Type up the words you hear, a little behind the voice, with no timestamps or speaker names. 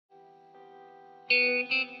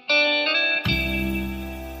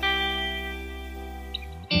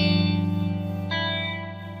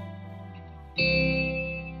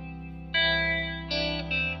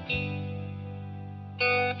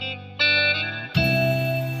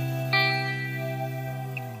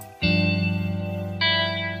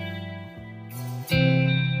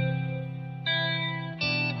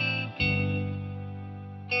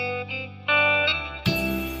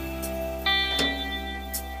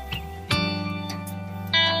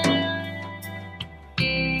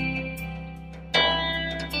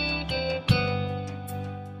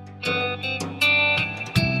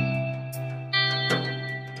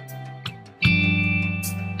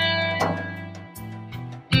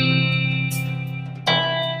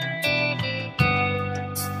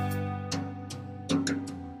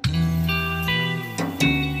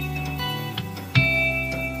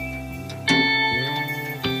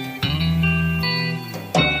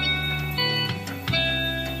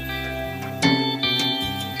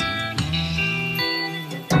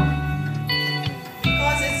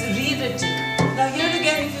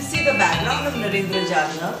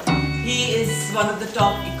He is one of the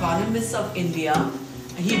top economists of India.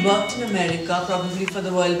 He worked in America, probably for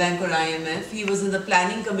the World Bank or IMF. He was in the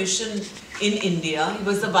Planning Commission in India. He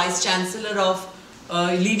was the Vice Chancellor of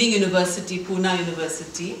leading university, Pune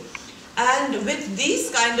University. And with these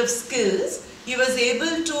kind of skills, he was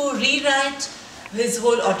able to rewrite his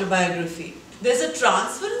whole autobiography. There's a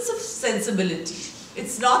transference of sensibility.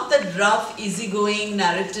 It's not that rough, easygoing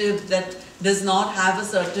narrative that does not have a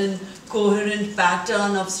certain coherent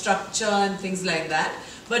pattern of structure and things like that,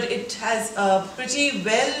 but it has a pretty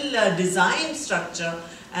well designed structure,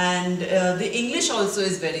 and the English also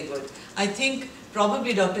is very good. I think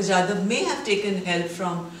probably Dr. Jadhav may have taken help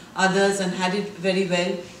from others and had it very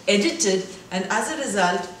well edited, and as a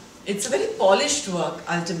result it's a very polished work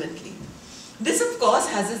ultimately. This of course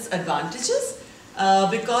has its advantages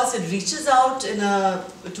because it reaches out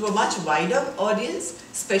to a much wider audience,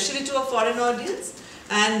 especially to a foreign audience.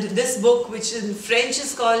 And this book, which in French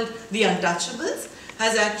is called The Untouchables,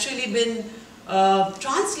 has actually been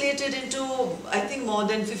translated into, I think, more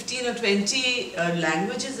than 15 or 20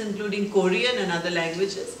 languages, including Korean and other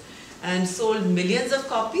languages, and sold millions of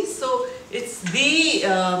copies. So it's the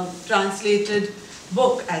translated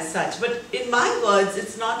book as such. But in my words,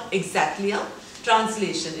 it's not exactly a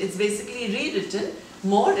translation. It's basically rewritten,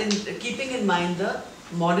 more in keeping in mind the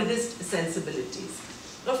modernist sensibilities.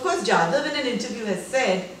 Of course, Jadhav in an interview has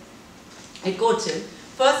said, I quote him,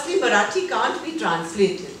 firstly, Marathi can't be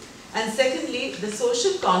translated, and secondly, the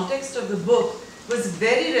social context of the book was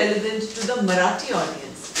very relevant to the Marathi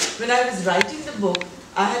audience. When I was writing the book,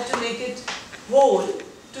 I had to make it whole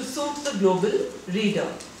to suit the global reader.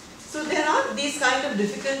 So there are these kind of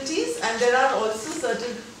difficulties, and there are also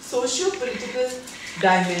certain socio-political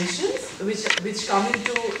dimensions which come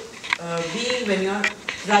into being when you are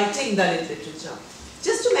writing Dalit literature.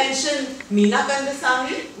 Just to mention Meena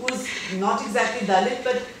Kandasamy, who is not exactly Dalit,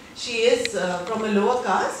 but she is from a lower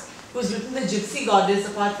caste, who has written The Gypsy Goddess,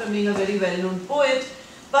 apart from being a very well-known poet.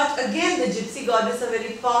 But again, The Gypsy Goddess, a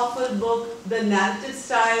very powerful book. The narrative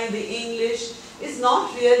style, the English, is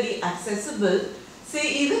not really accessible,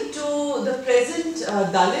 say, even to the present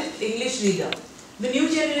Dalit English reader. The new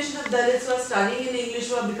generation of Dalits who are studying in English,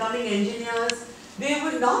 who are becoming engineers, they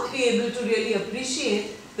would not be able to really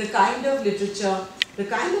appreciate the kind of literature, the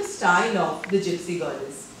kind of style of the Gypsy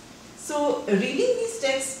Goddess. So reading these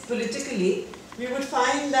texts politically, we would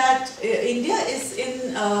find that India is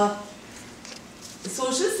in a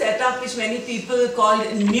social setup which many people call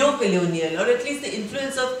neo-colonial, or at least the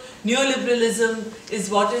influence of neoliberalism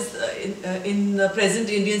is what is in the present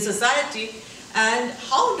Indian society. And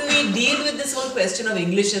how do we deal with this whole question of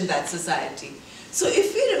English in that society? So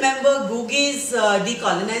if we remember Gugi's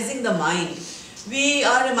Decolonizing the Mind, we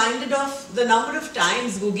are reminded of the number of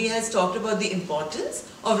times Gugi has talked about the importance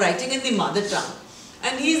of writing in the mother tongue.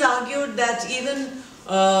 And he's argued that even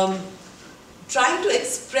trying to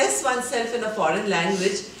express oneself in a foreign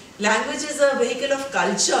language, language is a vehicle of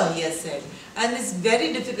culture, he has said. And it's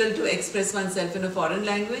very difficult to express oneself in a foreign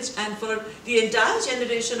language. And for the entire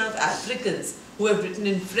generation of Africans who have written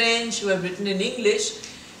in French, who have written in English,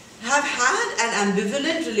 have had an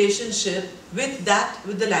ambivalent relationship with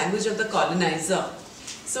the language of the colonizer.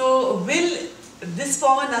 So will this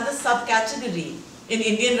form another subcategory in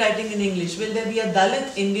Indian writing in English? Will there be a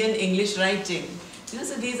Dalit Indian English writing? You know,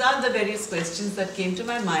 so these are the various questions that came to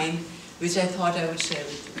my mind, which I thought I would share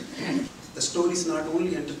with you. The stories not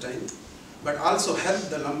only entertain, but also help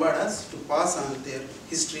the Lombardas to pass on their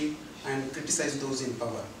history and criticize those in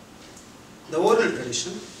power. The oral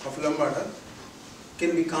tradition of Lombarda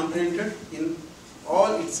can be comprehended in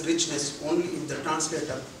all its richness only if the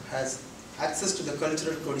translator has access to the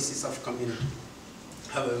cultural codices of community.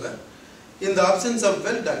 However, in the absence of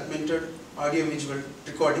well-documented audiovisual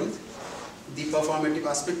recordings, the performative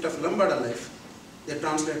aspect of Lambada life, the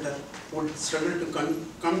translator would struggle to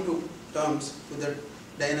come to terms with the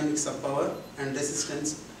dynamics of power and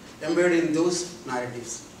resistance embedded in those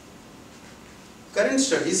narratives. Current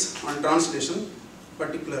studies on translation,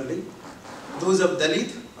 particularly those of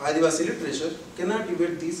Dalit, Adivasi literature, cannot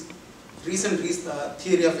evade this recent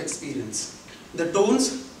theory of experience. The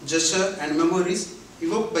tones, gesture and memories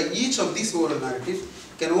evoked by each of these oral narratives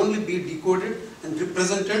can only be decoded and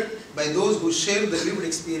represented by those who share the lived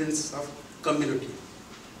experience of community.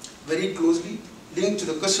 Very closely linked to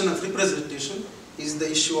the question of representation is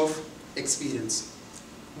the issue of experience.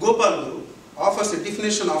 Gopal Guru offers a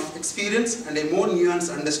definition of experience and a more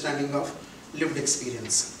nuanced understanding of lived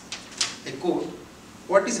experience. I quote,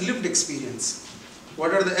 "What is lived experience?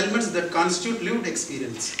 What are the elements that constitute lived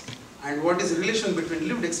experience? And what is the relation between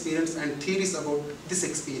lived experience and theories about this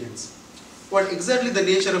experience? What exactly the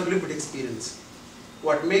nature of lived experience?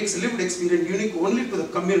 What makes lived experience unique only to the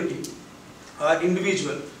community or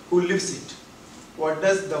individual who lives it? What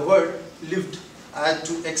does the word lived add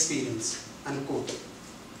to experience?" Unquote.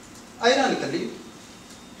 Ironically,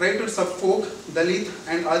 writers of folk, Dalit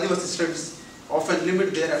and Adivasi studies often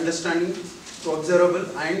limit their understanding to observable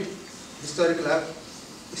and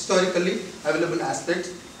historically available aspects,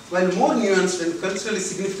 while more nuanced and culturally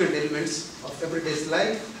significant elements of everyday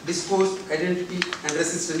life, discourse, identity and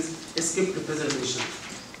resistance escape representation.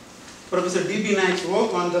 Professor D.B. Naik's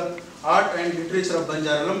work on the art and literature of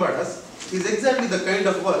Banjara Lambadas is exactly the kind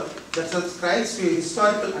of work that subscribes to a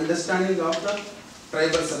historical understanding of the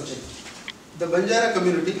tribal subject. The Banjara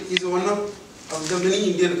community is one of the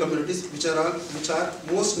many Indian communities which are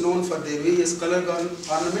most known for their various color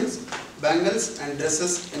ornaments, bangles and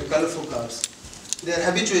dresses in colorful garbs. Their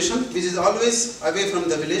habituation, which is always away from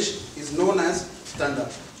the village, is known as Tanda.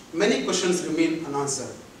 Many questions remain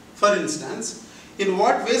unanswered. For instance, in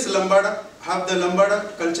what ways have the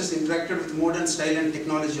Lambada cultures interacted with modern style and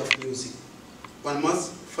technology of music? One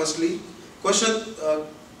must firstly question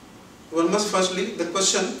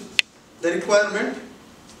the requirement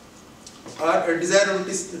or desirable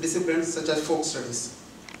disciplines such as folk studies.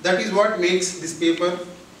 That is what makes this paper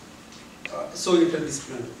so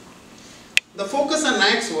interdisciplinary. The focus on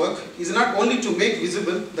Naik's work is not only to make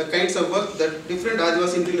visible the kinds of work that different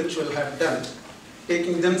Adivasi intellectuals have done,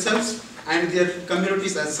 taking themselves and their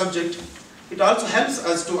communities as subject, it also helps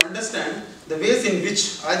us to understand the ways in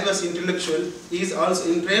which Adivasi intellectual is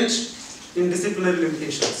also entrenched in disciplinary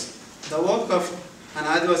limitations. The work of an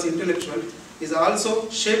Adivasi intellectual is also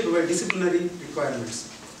shaped by disciplinary requirements.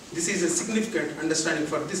 This is a significant understanding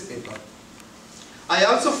for this paper. I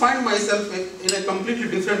also find myself in a completely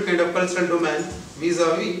different kind of cultural domain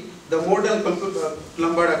vis-a-vis the modern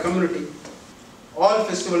Lambada community. All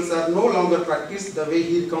festivals are no longer practiced the way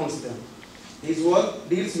he recounts them. His work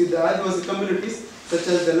deals with the Adivasi communities such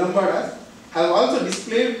as the Lambadas have also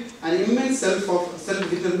displayed an immense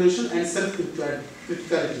self-determination and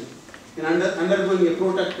self-criticality in undergoing a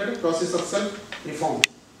protracted process of self-reform.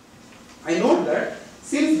 I note that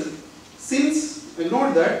since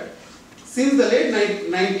the late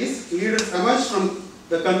 90s, leaders emerged from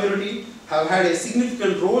the community have had a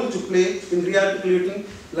significant role to play in re-articulating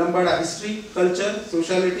Lambada history, culture,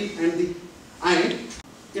 sociality, and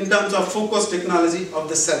in terms of focused technology of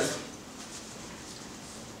the self.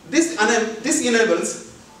 This enables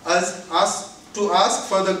us to ask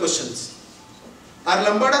further questions. Are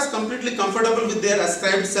Lambadas completely comfortable with their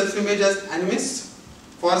ascribed self-image as animists,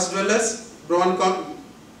 forest dwellers, brown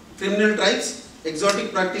criminal tribes,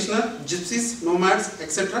 exotic practitioners, gypsies, nomads,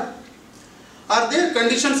 etc.? Are there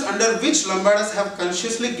conditions under which Lambadas have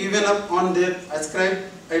consciously given up on their ascribed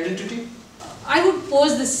identity? I would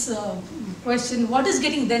pose this question, what is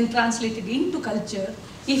getting then translated into culture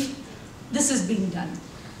if this is being done?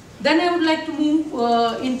 Then I would like to move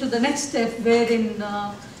into the next step wherein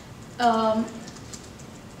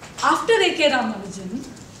after A.K. Ramanujan,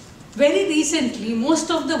 very recently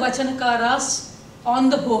most of the Vachanakaras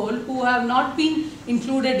on the whole who have not been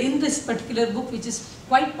included in this particular book, which is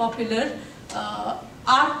quite popular,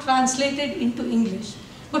 are translated into English.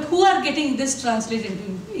 But who are getting this translated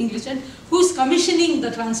into English and who's commissioning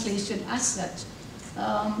the translation as such?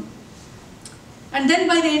 And then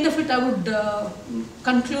by the end of it I would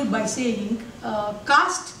conclude by saying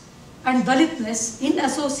caste and dalitness in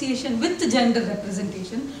association with the gender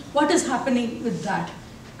representation, what is happening with that?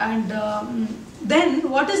 And then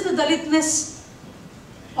what is the dalitness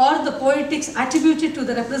or the poetics attributed to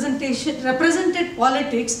the represented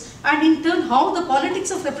politics, and in turn how the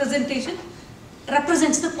politics of representation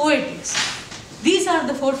represents the poetics. These are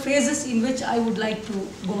the 4 phases in which I would like to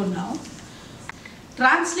go now.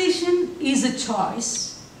 Translation is a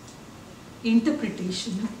choice,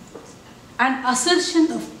 interpretation, an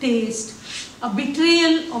assertion of taste, a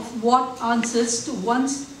betrayal of what answers to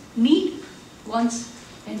one's need, one's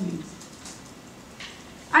envy.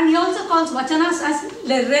 And he also calls vachanas as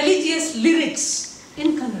religious lyrics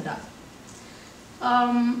in Kannada.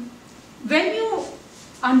 When you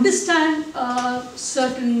understand a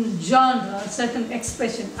certain genre, certain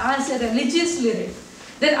expression as a religious lyric,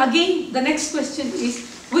 then again the next question is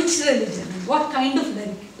which religion, what kind of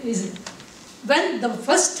lyric is it? When the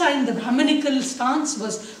first time the Brahmanical stance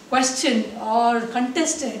was questioned or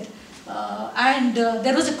contested and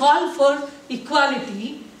there was a call for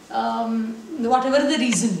equality, whatever the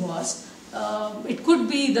reason was, it could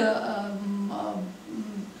be the,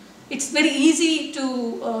 it's very easy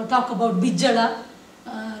to talk about Bijjala,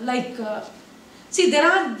 see, there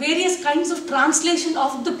are various kinds of translation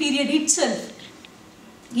of the period itself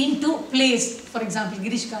into plays. For example,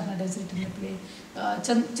 Girish Karnad has written a play,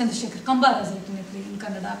 Chandrasekhar Kambar has written a play in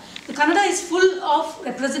Kannada. The Kannada is full of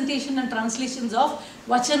representation and translations of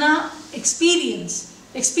Vachana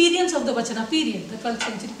experience of the Vachana period, the 12th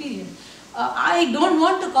century period. I don't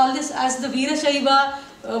want to call this as the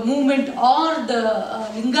Veerashaiva movement or the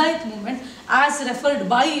Lingayat movement as referred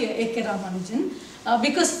by A.K. Ramanujan,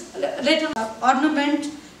 because later ornament,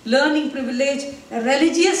 learning privilege,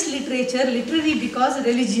 religious literature, literary because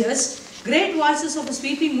religious, great voices of a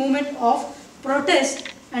sweeping movement of protest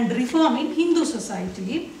and reform in Hindu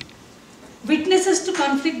society, witnesses to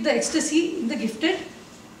conflict, the ecstasy in the gifted,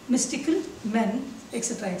 mystical men,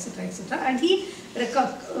 etc., etc., etc. And he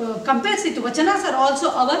compares it to vachanas are also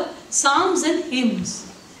our psalms and hymns.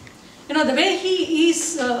 You know, the way he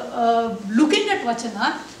is looking at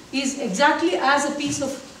vachana is exactly as a piece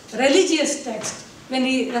of religious text when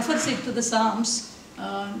he refers it to the psalms.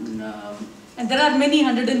 And there are many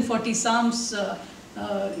 140 psalms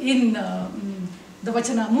in the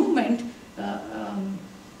vachana movement.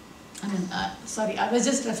 Sorry, I was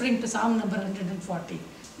just referring to psalm number 140.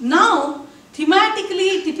 Now,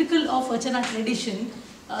 thematically typical of vachana tradition,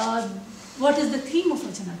 what is the theme of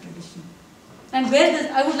vachana tradition? And where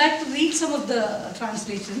I would like to read some of the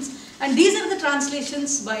translations. And these are the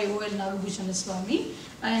translations by O.L. Nagabhushan Swami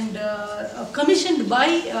and commissioned by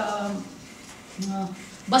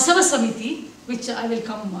Basava Samiti, which I will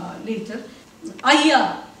come later.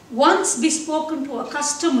 Ayya, once bespoken to a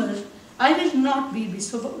customer, I will not be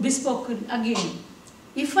bespoken again.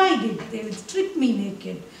 If I did, they will strip me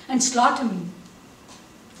naked and slaughter me.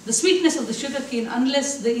 The sweetness of the sugarcane,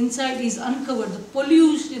 unless the inside is uncovered, the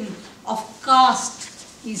pollution of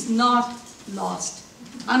caste is not lost.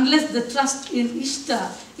 Unless the trust in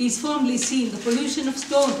Ishta is firmly seen, the pollution of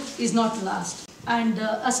stone is not lost. And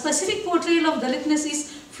a specific portrayal of Dalitness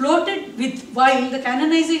is floated with while the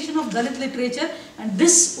canonization of Dalit literature, and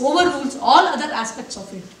this overrules all other aspects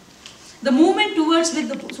of it. The movement towards with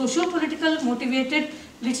the socio-political motivated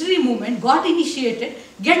literary movement got initiated,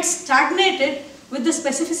 gets stagnated with the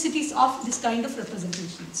specificities of this kind of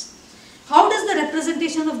representations. How does the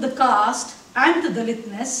representation of the caste and the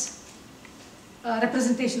Dalitness,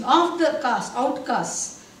 representation of the caste,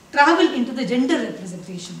 outcasts, travel into the gender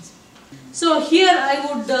representations? So here I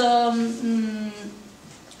would,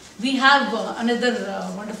 we have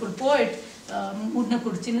another wonderful poet,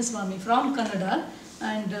 Mudnakur Chinnaswamy from Kannada,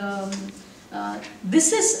 and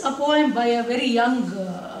this is a poem by a very young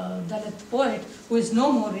Dalit poet who is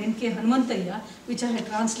no more, N.K. Hanumantayya, which I had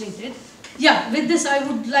translated. Yeah, with this I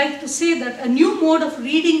would like to say that a new mode of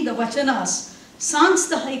reading the vachanas, sans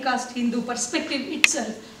the high caste Hindu perspective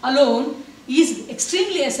itself alone, is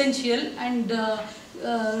extremely essential and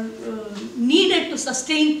needed to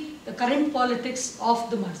sustain the current politics of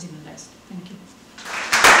the marginalized. Thank you.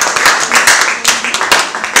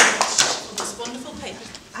 This wonderful paper.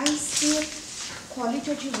 I say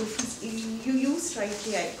qualitative reference. You used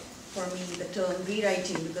rightly for me the term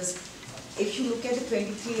rewriting, because if you look at the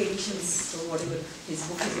 23 editions, so whatever his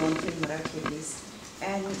book is on in Marathi at least,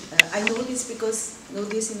 and I know this because in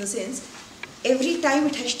the sense every time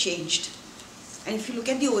it has changed. And if you look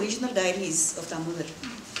at the original diaries of Damodar,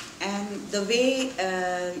 and the way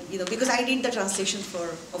because I did the translation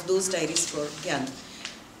of those diaries for Gyan,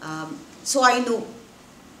 so I know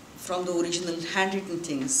from the original handwritten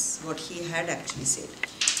things what he had actually said.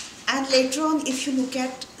 And later on, if you look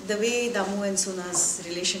at the way Damu and Suna's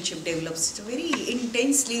relationship develops, it's very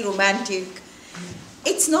intensely romantic.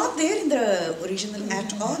 It's not there in the original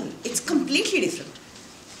at all. It's completely different.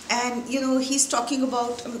 And you know, he's talking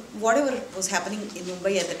about whatever was happening in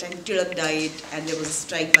Mumbai at the time. Tilak died, and there was a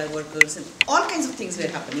strike by workers, and all kinds of things were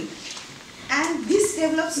happening. And this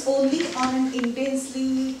develops only on an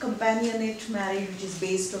intensely companionate marriage, which is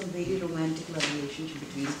based on very romantic love relationship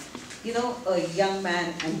between, you know, a young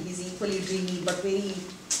man and his equally dreamy but very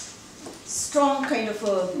strong kind of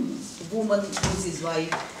a woman who's his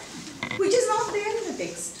wife, which is not there in the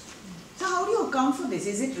text. So how do you account for this?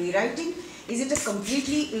 Is it rewriting? Is it a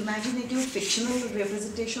completely imaginative, fictional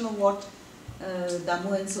representation of what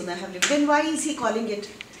Damu and Sona have lived? Then why is he calling it,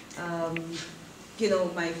 you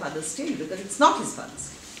know, my father's tale? Because it's not his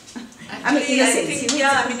father's. Actually, I think,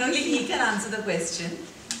 yeah, I mean, only he can answer the question.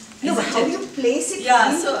 No, but how do you place it?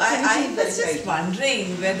 Yeah, so I was just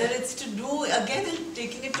wondering whether it's to do, again,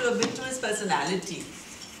 taking it to a bit to his personality,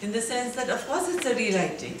 in the sense that, of course, it's a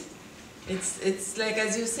rewriting. It's like,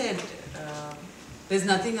 as you said, there's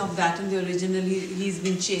nothing of that in the original. He's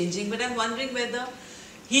been changing, but I'm wondering whether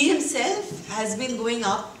he himself has been going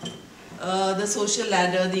up the social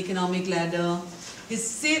ladder, the economic ladder.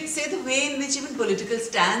 Say the way in which even political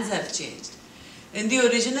stands have changed. In the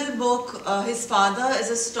original book, his father is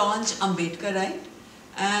a staunch Ambedkarite,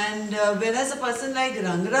 and whereas a person like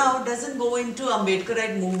Rangrao doesn't go into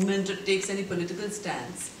Ambedkarite movement or takes any political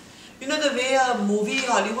stance. You know, the way a movie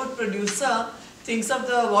Hollywood producer thinks of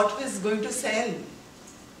what is going to sell.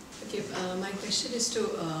 Okay, my question is to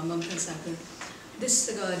Mamta Sagar. This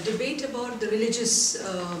debate about the religious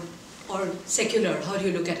or secular, how do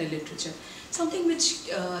you look at a literature? Something which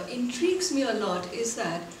intrigues me a lot is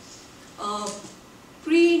that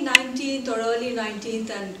pre-19th or early 19th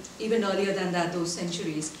and even earlier than that, those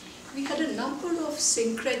centuries, we had a number of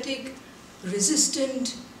syncretic,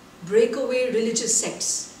 resistant, breakaway religious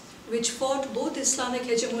sects which fought both Islamic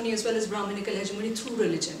hegemony as well as Brahminical hegemony through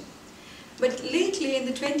religion. But lately, in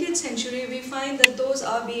the 20th century, we find that those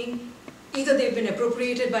are being, either they've been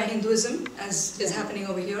appropriated by Hinduism, as is happening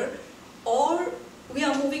over here, or we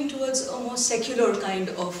are moving towards a more secular kind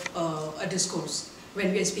of a discourse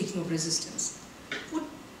when we are speaking of resistance. What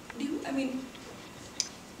do you, I mean?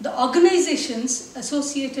 The organizations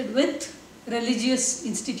associated with religious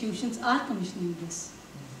institutions are commissioning this.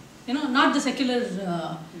 You know, not the secular,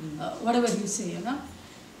 whatever you say, you know.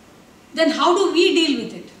 Then how do we deal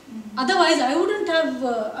with it? Otherwise, I wouldn't have,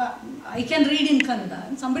 I can read in Kannada,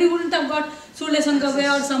 and somebody wouldn't have got Sule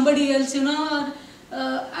Sangave or somebody else, you know.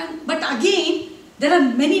 But again, there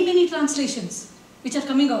are many translations which are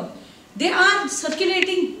coming out. They are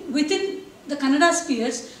circulating within the Kannada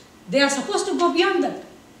spheres. They are supposed to go beyond that.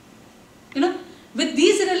 You know, with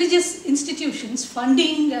these religious institutions,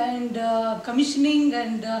 funding and commissioning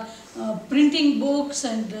and printing books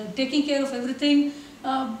and taking care of everything,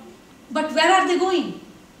 but where are they going?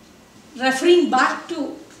 Referring back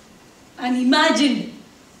to an imagined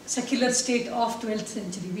secular state of 12th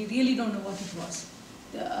century. We really don't know what it was.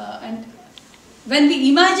 And when we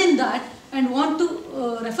imagine that and want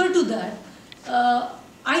to refer to that,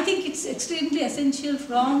 I think it's extremely essential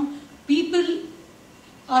from people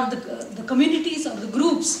or the communities or the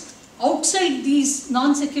groups outside these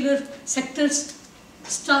non-secular sectors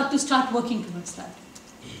start working towards that.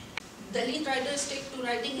 Dalit writers take to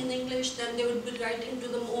writing in English, then they would be writing to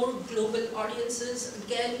the more global audiences,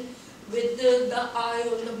 again with the eye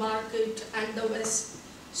on the market and the West.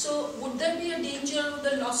 So would there be a danger of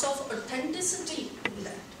the loss of authenticity in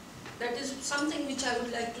that? That is something which I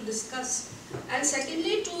would like to discuss. And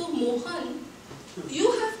secondly, to Mohan,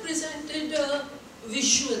 you have presented a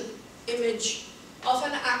visual image of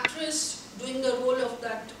an actress doing the role of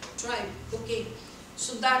that tribe. Okay.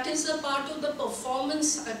 So that is a part of the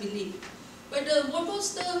performance, I believe. But what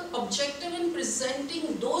was the objective in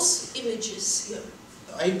presenting those images here?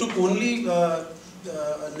 I took only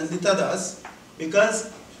Nandita Das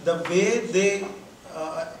because the way the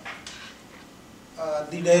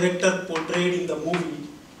director portrayed in the movie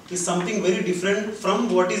is something very different from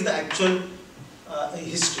what is the actual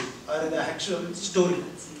history or the actual story.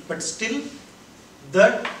 But still,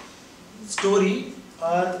 that story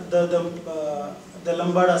or the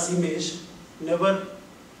Lambada's image never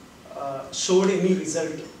showed any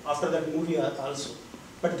result after that movie also.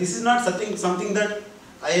 But this is not something that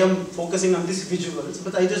I am focusing on these visuals,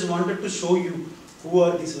 but I just wanted to show you who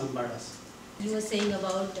are these Lambadas. You were saying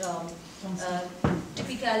about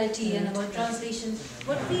typicality and about translation.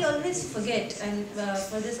 What we always forget, and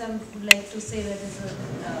for this I would like to say that there's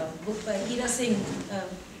a book by Hira Singh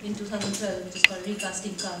in 2012, which is called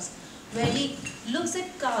Recasting Caste, where he looks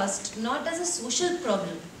at caste not as a social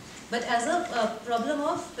problem, but as a problem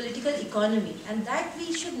of political economy, and that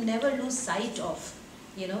we should never lose sight of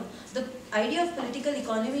You know, the idea of political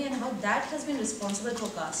economy and how that has been responsible for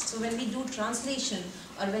caste. So when we do translation,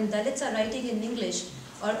 or when Dalits are writing in English,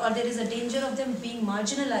 or there is a danger of them being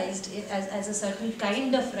marginalized as a certain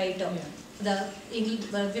kind of writer, the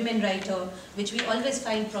women writer, which we always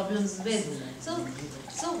find problems with.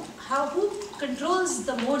 So who controls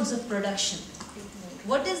the modes of production?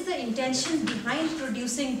 What is the intention behind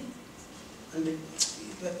producing? And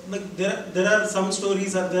like there are some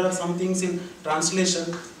stories, or there are some things in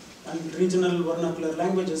translation and regional vernacular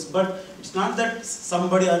languages, but it's not that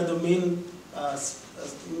somebody or the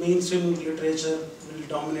mainstream literature will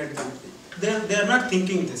dominate them. They are not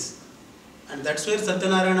thinking this, and that's where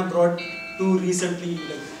Satyanarayana brought two recently,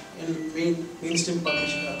 like in mainstream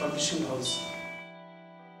publishing house.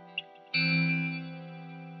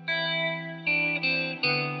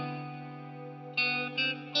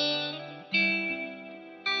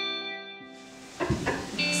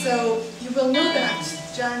 So you will know that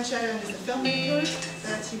Jan Sharon is a filmmaker,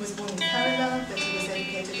 that he was born in Kerala, that he was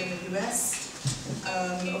educated in the US,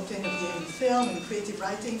 obtained a BA in film and creative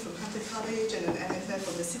writing from Hunter College and an MFA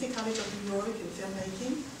from the City College of New York in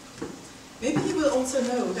filmmaking. Maybe you will also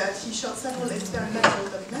know that he shot several experimental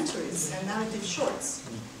documentaries and narrative shorts.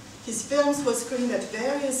 His films were screened at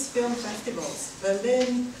various film festivals,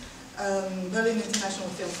 Berlin International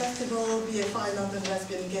Film Festival, BFI London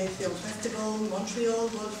Lesbian Gay Film Festival, Montreal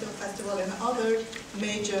World Film Festival, and other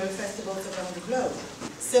major festivals around the globe.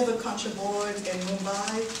 Silver Concha Board in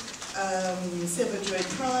Mumbai, Silver Jewel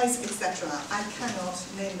Prize, etc. I cannot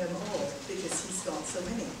name them all because he's got so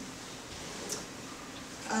many.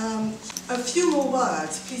 A few more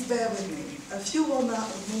words, please bear with me. A few more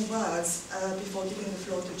words before giving the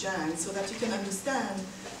floor to Jan, so that you can understand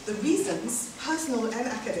the reasons, personal and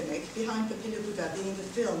academic, behind Papilla Buddha being the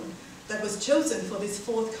film that was chosen for this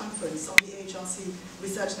 4th conference on the AHRC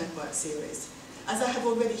Research Network series. As I have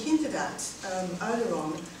already hinted at earlier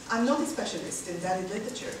on, I'm not a specialist in Dalit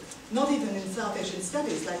literature, not even in South Asian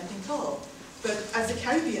studies like Nicole, but as a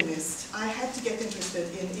Caribbeanist, I had to get interested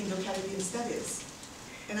in Indo-Caribbean studies.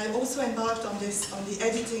 And I also embarked on this, on the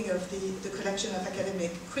editing of the collection of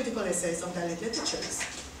academic critical essays on Dalit literatures.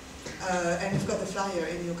 And you've got the flyer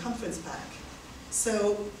in your conference pack.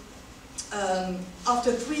 So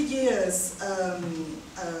after 3 years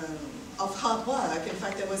of hard work, in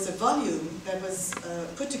fact there was a volume that was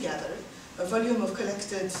put together, a volume of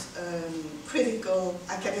collected critical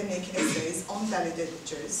academic essays on Dalit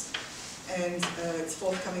literatures, and it's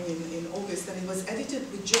forthcoming in August, and it was edited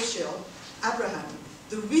with Joshil Abraham.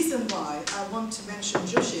 The reason why I want to mention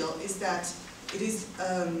Joshil is that it is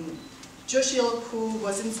Joshil who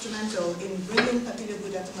was instrumental in bringing Papilla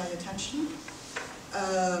Buddha to my attention.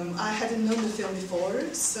 I hadn't known the film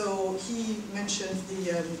before, so he mentioned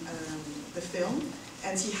the film,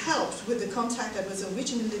 and he helped with the contact that was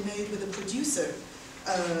originally made with the producer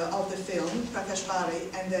of the film, Prakash Bari,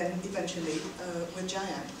 and then eventually with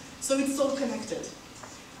Jayan. So it's all connected.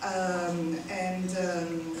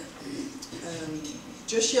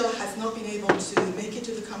 Joshil has not been able to make it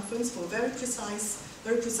to the conference for very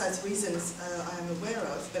precise reasons I am aware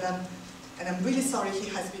of, but I'm really sorry he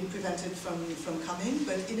has been prevented from coming,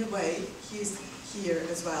 but in a way he is here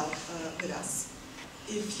as well with us.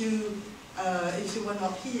 If you were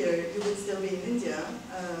not here, you would still be in India,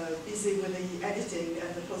 busy with the editing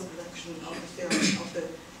and the post-production of the film, of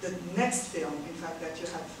the next film, in fact, that you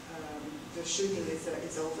have, the shooting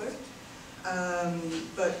is over.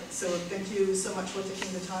 So thank you so much for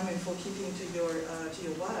taking the time and for keeping to your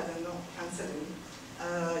word and not cancelling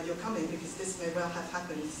your coming, because this may well have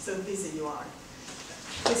happened, so busy you are.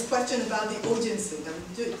 This question about the audiences,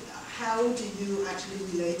 how do you actually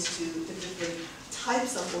relate to the different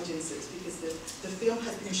types of audiences, because the film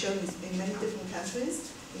has been shown in many different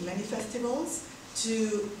countries, in many festivals,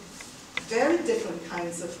 to very different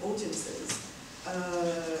kinds of audiences.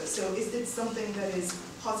 So is it something that is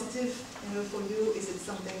positive, for you? Is it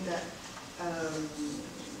something that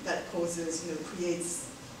that causes, creates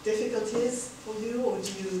difficulties for you, or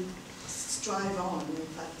do you strive on, in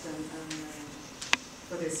fact,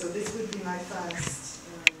 for this? So this would be my first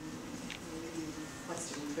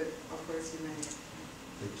question, but of course you may.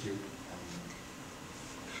 Thank you.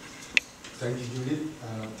 Thank you, Judith.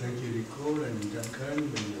 Thank you, Nicole and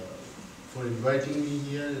Duncan, for inviting me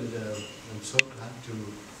here, and I'm so glad to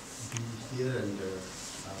be here and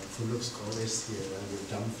full of scholars here. I'm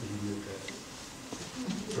dumb to look at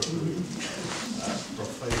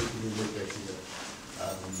profile to look at here.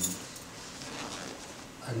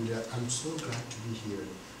 I'm so glad to be here.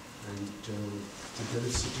 And the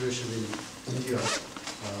Dalit situation in India,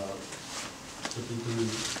 the people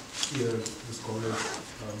here the scholars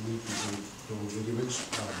need to know very much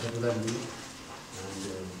better than me. And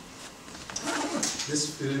this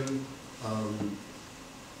film,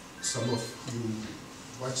 some of you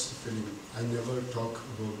watched the film. I never talk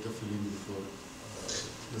about the film before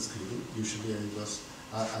the screening. Usually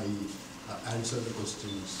I answer the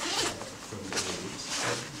questions from the audience.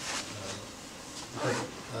 But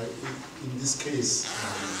in this case,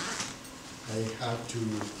 I have to,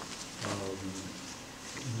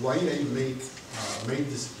 why I made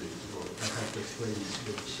this film, I have to explain a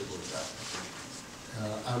bit about that.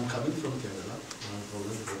 I'm coming from Kerala. I've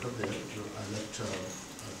already brought up there. I left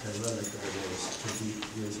Kerala like when I was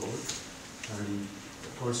 20 years old, and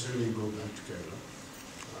constantly go back to Kerala.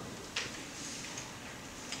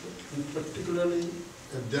 Particularly,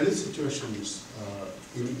 Dalit situations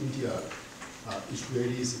in India, it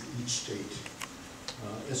varies in each state.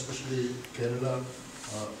 Especially Kerala,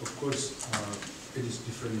 of course, it is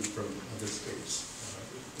different from other states.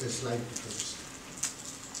 A slight difference.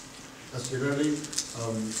 Generally,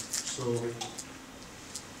 so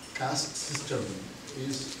caste system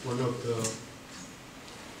is one of the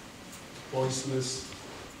poisonous,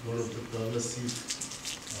 one of the pervasive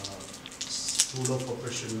tool of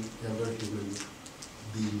oppression ever human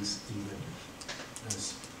beings invented.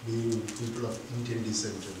 As being people of Indian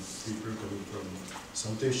descent and people coming from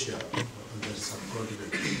South Asia, the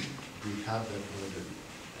subcontinent, we have that burden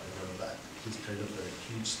on our back. It's kind of a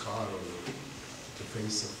huge scar on the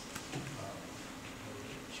face of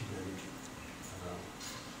humanity.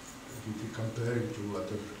 If you compare it to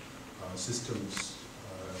other systems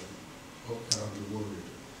around the world,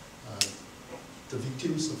 the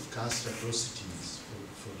victims of caste atrocities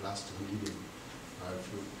for the last millennium, if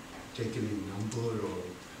you taken in number or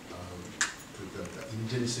the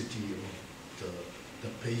intensity of the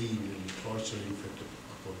pain and torture inflicted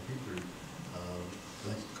upon people,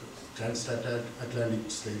 like transatlantic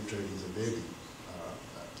slave trade is a baby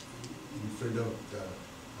in front of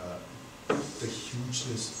the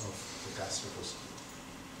hugeness of the caste atrocity.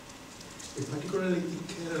 Particularly in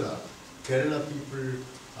Kerala people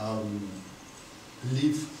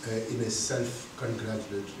live in a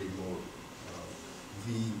self-congratulatory mode.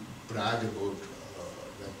 We brag about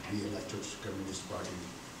that we elected Communist Party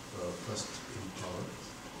first in power,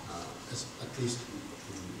 at least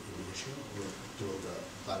in Asia, to the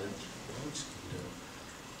ballot votes.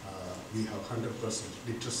 We have 100%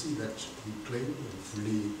 literacy that we claim, and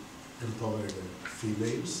fully empowered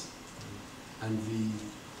females, and we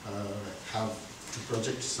have to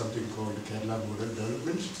project something called Kerala Model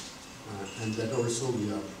Development, and that also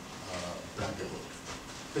we are brag about.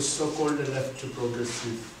 The so-called left to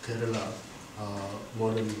progressive Kerala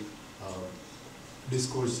model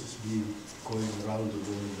discourse has been going around the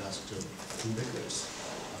world last 2 decades.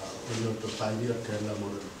 One of the pioneer Kerala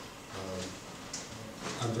model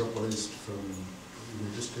anthropologist from the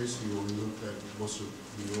United States, we all know that most of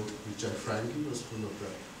you know Richard Franklin was one of the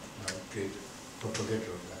great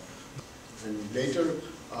propagator of that. And later,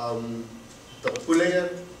 the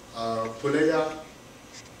Pulaya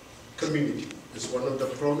community is one of the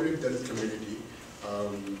prominent Dalit community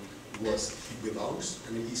he belongs,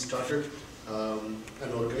 and he started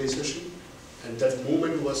an organization, and that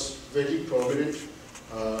movement was very prominent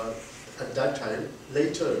at that time.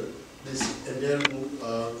 Later, this entire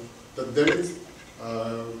the Dalit,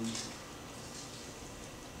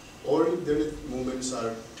 all Dalit movements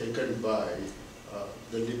are taken by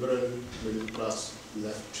the liberal middle class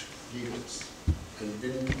left leaders, and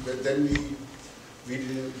then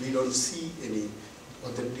we don't see any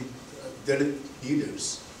authentic Dalit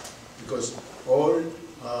leaders, because all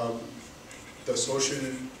the social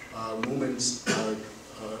movements are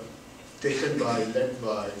led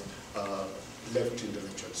by left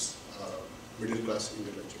intellectuals, middle class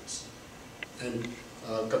intellectuals. And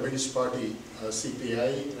Communist Party,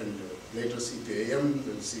 CPI, and later CPIM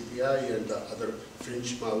and CPI and the other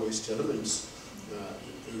fringe Maoist elements,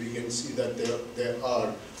 we can see that they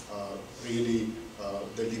are really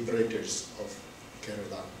the liberators of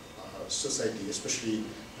Kerala society, especially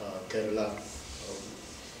Kerala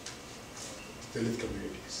Dalit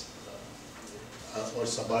communities or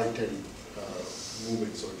subaltern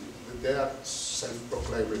movements. They are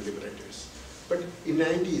self-proclaimed liberators. But in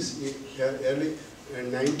 90s, early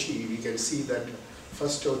 90, we can see that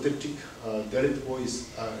first authentic Dalit voice,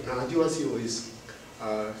 an Adivasi voice,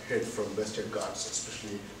 heard from Western Ghats,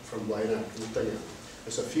 especially from Wayanad, Nottingham.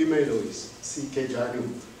 As a female voice, C.K. Janu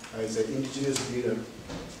is an indigenous leader,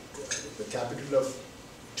 the capital of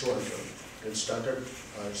Toronto, and started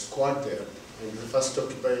a squad there. And the first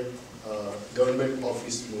Occupy government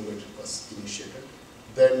office movement was initiated.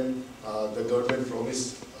 Then the government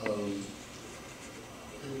promised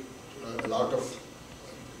a lot of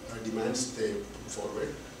demands they put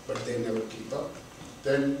forward, but they never keep up.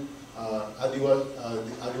 Then the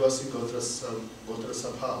Adivasi Gotra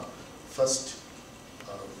Sabha first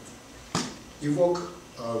evoke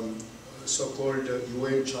so-called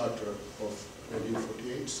UN Charter of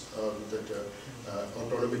 1948, that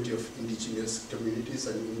autonomy of indigenous communities,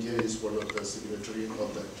 and India is one of the signatories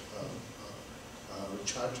of that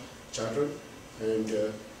charter,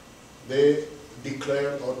 and they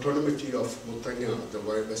declare autonomy of Muthanya, the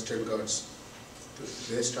Western Ghats.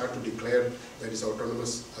 They start to declare that is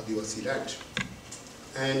autonomous Adivasi land.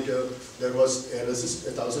 And there was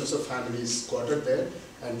thousands of families squatted there,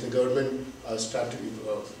 and the government started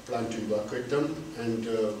plan to evacuate them. And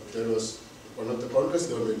there was one of the Congress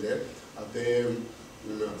government there. They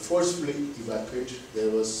forcefully evacuated. There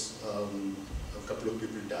was a couple of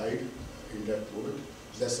people died in that moment.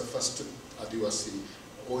 That's the first Adivasi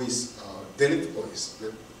Ois, Dalit Ois.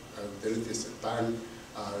 Dalit is a pan,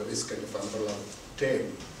 is kind of umbrella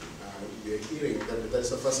term. We are hearing that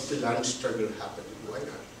there's a first land struggle happened in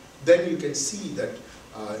Wayanad. Then you can see that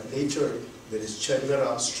later there is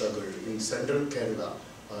Chandra struggle in central Kerala,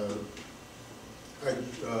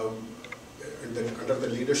 under the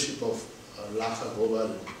leadership of Laha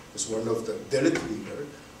Gowal, is one of the Dalit leaders,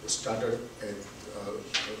 started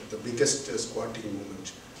the biggest squatting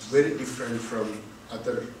movement, very different from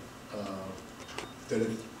other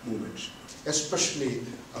Dalit movements, especially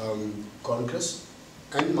Congress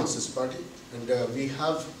and Marxist Party. And we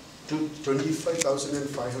have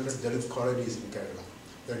 25,500 Dalit colonies in Kerala.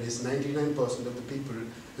 That is 99% of the people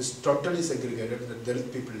is totally segregated, the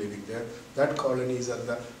Dalit people living there. That colonies are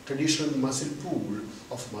the traditional muscle pool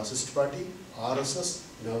of Marxist Party, RSS,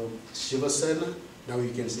 now Shiva Sena, now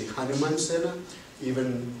you can say Hanuman Sena,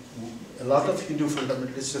 even a lot of Hindu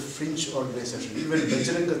fundamentalists, a fringe organization, even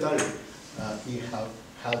Bajranga Dal, we have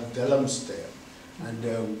Dalams there, and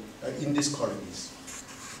in these colonies.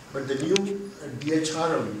 But the new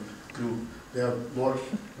DHRM group, they are more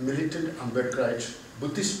militant Ambedkarite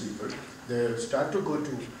Buddhist people. They start to go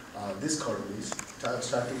to these colonies,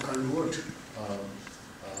 start to convert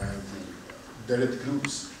Dalit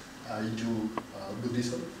groups into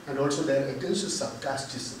Buddhism, and also they are against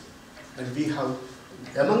subcasteism. And we have,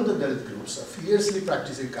 among the Dalit groups, a fiercely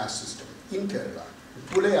practicing caste system in Kerala.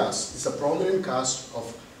 Pulayas is a prominent caste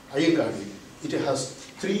of Ayangadi. It has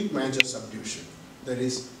three major subdivisions. There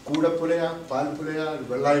is Kuda Pulaya, Pal Pulaya, and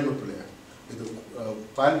Vellaima Pulaya.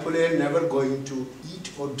 Pal Pulaya never going to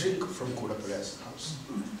eat or drink from Kuda Pulaya's house.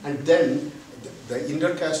 And then the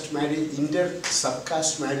inter-caste marriage,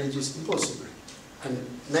 inter-subcaste marriage is impossible. And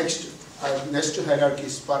next to hierarchy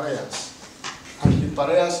is Parayas. And the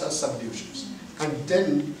Parayas are subdivisions. And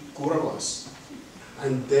then Kauravas.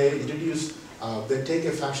 And they introduce, they take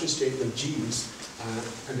a fashion statement, jeans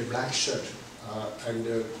and a black shirt. And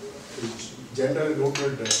gender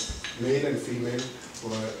noted male and female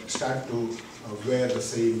start to wear the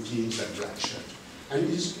same jeans and black shirt. And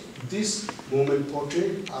this movement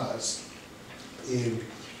portrayed us in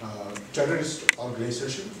terrorist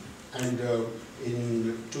organization. And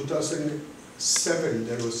in 2007,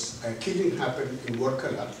 there was a killing happened in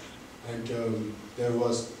Varkala, and there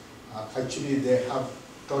was actually they have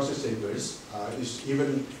torture chambers.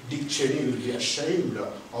 Even Dick Cheney will be ashamed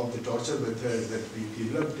of the torture method that we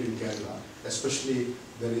developed in Kerala. Especially,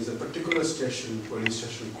 there is a particular station, police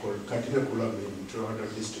station called Katinakulam in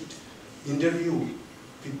Trivandrum district. Interview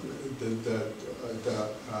people, the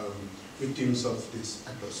victims of these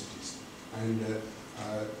atrocities, and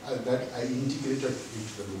that I integrated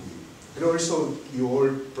into the movie. And also, you all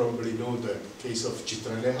probably know the case of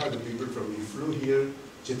Chitraleha. The people from flew here.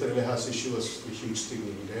 Chitraleha's issue was a huge thing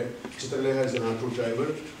in there. Chitraleha is an auto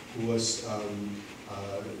driver who was,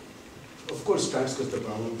 of course, transgressed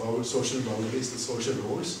the social boundaries, the social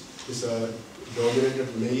roles. Is a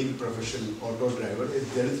dominated male profession auto driver, a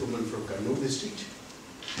Dalit woman from Kannur district.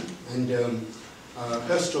 And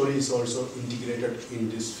her story is also integrated in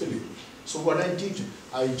this film. So what I did,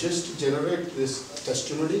 I just generate these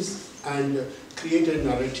testimonies and create a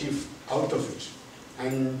narrative out of it,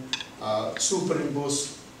 and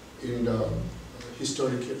superimpose in the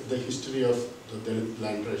history of the Dalit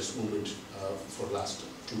land rights movement for last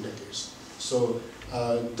 2 decades. So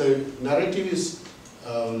the narrative is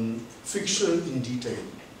fictional in detail,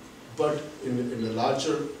 but in a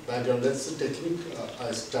larger background. That's the technique,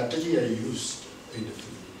 strategy I used in the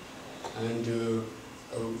film. And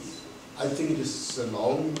I think it is a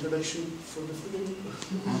long introduction for the film.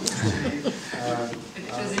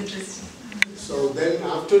 It was interesting. So then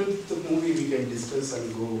after the movie we can discuss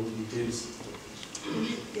and go details.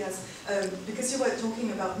 Yes, because you were talking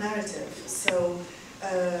about narrative, so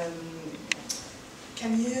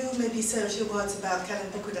can you maybe say a few words about Karen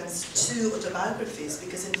Bukudan's 2 autobiographies?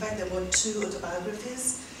 Because in fact there were 2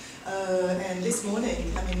 autobiographies, and this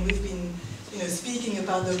morning, I mean, we've been speaking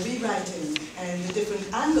about the rewriting and the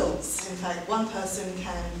different angles. In fact, one person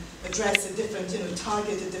can address a different,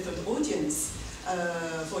 target a different audience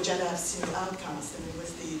for Jadav's, outcast, and it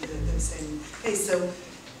was the same case. So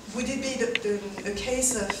would it be a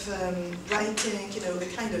case of writing, a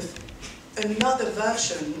kind of another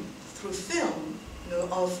version through film,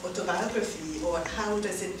 of autobiography, or how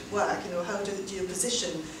does it work? How do you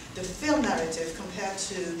position the film narrative compared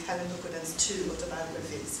to Karen Bukudan's 2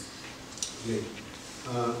 autobiographies? Great.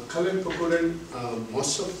 Karen Bukudan,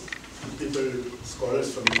 most of people,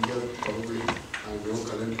 scholars from India probably know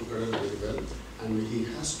Karen Bukudan very well, and he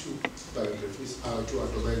has 2 biographies, 2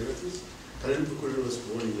 autobiographies. Karen Bukudan was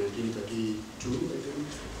born in 1932, I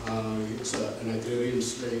think. He was an agrarian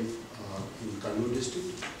slave in Kannur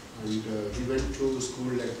district, and he went to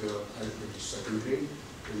school at second grade,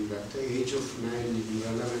 and at the age of 9 he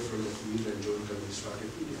ran away from the field and joined the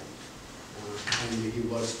Misrahi-Barak. And he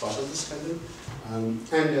was part of the struggle. And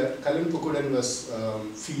Karen Bukudan was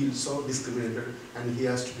feel so discriminated, and he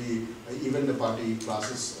has to be, even the party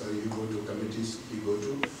classes you go to, committees you go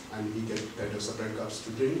to, and he get kind of separate cups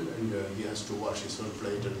to drink, and he has to wash his own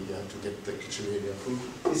plate, and he has to get the kitchen area food.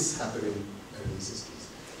 This happened in early 60s.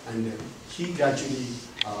 And he gradually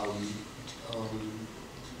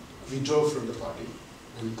withdrew from the party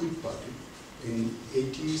and quit party. In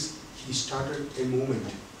 80s, he started a movement,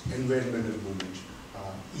 environmental movement,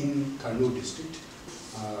 in Kannur district.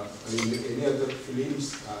 In any other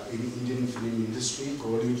films, in Indian film industry,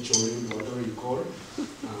 Kollywood, Chollywood, whatever you call,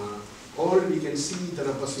 all we can see the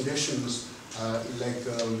representations like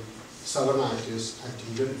Savana actors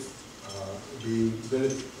acting being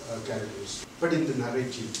very characters. But in the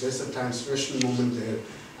narrative, there's a transformation moment there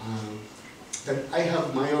that I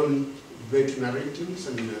have my own way to narrate things,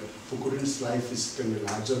 and Bukudan's life is kind of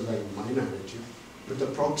larger than my narrative. But the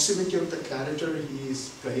proximity of the character he is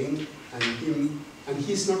playing, and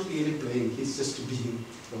he's not really playing, he's just being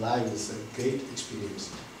alive. Is a great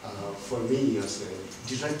experience for me as a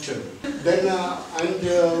director. Then,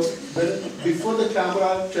 when before the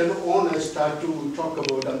camera turned on, I start to talk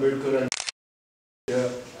about Ambedkar,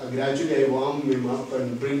 and gradually I warm him up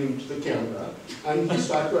and bring him to the camera, and he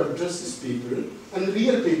start to address his people, and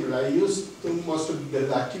real people. I use most of the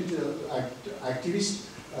activists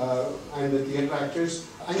and the theatre actors.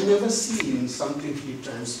 I never seen something he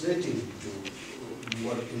translating to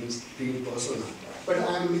what is being persona. But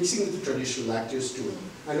I am mixing with the traditional actors too.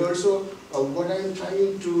 And also what I am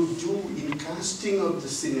trying to do in casting of the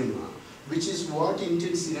cinema, which is what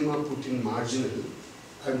Indian cinema put in marginal,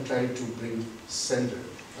 I am trying to bring center.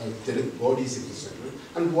 There are bodies in the center.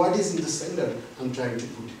 And what is in the center, I am trying to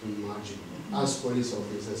put it in margin. As police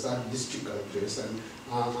officers, as district collectors, and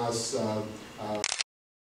as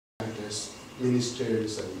actors,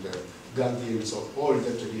 ministers, and guardians of all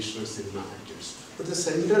the traditional cinema actors. But the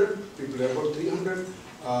center people, about 300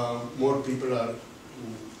 more people are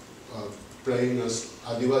playing as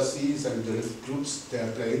Adivasis and Dalit groups. They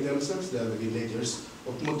are playing themselves. They are the villagers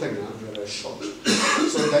of Mutanga, where I shot.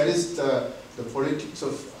 So that is the politics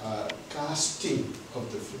of casting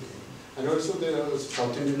of the film. And also there was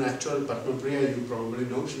South Indian actor Padmapriya, you probably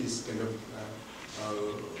know. She is kind of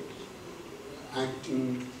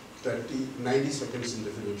acting 90 seconds in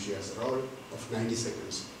the film. She has a role of 90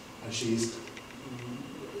 seconds. And she is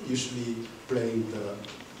usually playing the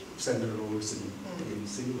center roles in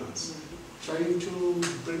cinemas. Trying to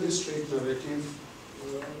bring a straight narrative,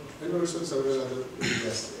 and also several other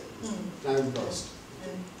areas there. I'm lost.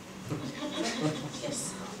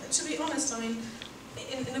 Yes. To be honest, I mean,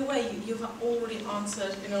 in a way, you've already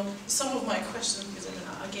answered, some of my questions, because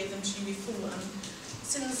I gave them to you before. And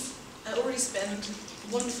since I already spent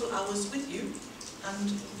wonderful hours with you,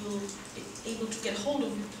 and will be able to get hold of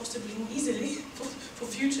you possibly more easily for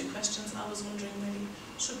future questions, I was wondering maybe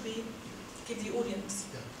should we give the audience?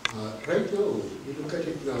 Yeah. Right now, you look at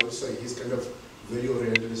it now, so he's kind of very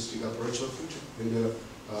orientalistic approach of it. When the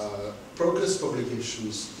progress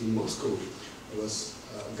publications in Moscow was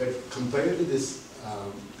compared to this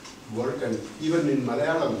work, and even in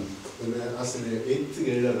Malayalam, when as an 8th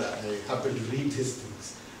grader, I happened to read these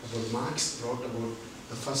things about Marx wrote about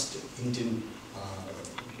the first Indian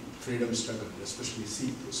freedom struggle, especially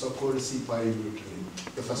so-called Sipahi mutiny,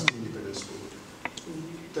 the first independence movement.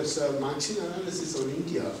 There's a Marxian analysis on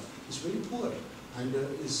India is very poor and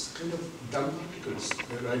is kind of dumb articles.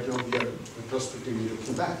 Right now we are retrospectively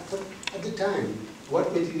looking back, but at the time,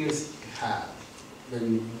 what materials he had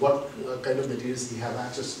then what kind of materials he have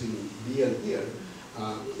access to be and here.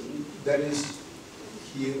 That is,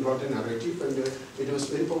 he wrote a narrative, and it was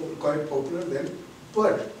very quite popular then.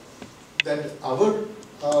 But that our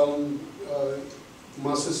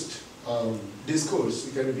Marxist discourse,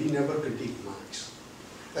 we never critique Marx.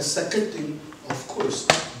 A second thing, of course,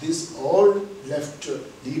 these all left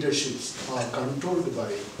leaderships are controlled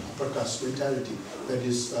by upper caste mentality. That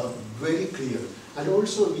is very clear. And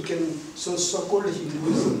also we can, so-called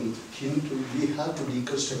Hinduism, we have to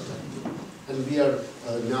deconstruct that. And we are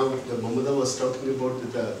now, the Mamada was talking about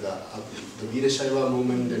the Veerashaiva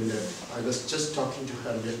movement, and I was just talking to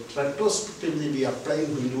her that retrospectively we are applying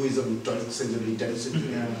Hinduism in 12th century, 10th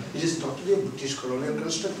century. Yeah. It is totally a British colonial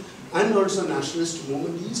construct, and also nationalist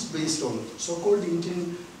movement is based on so-called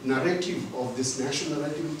Indian narrative of this national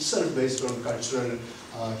narrative itself based on cultural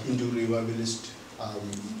Hindu revivalist,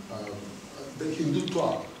 the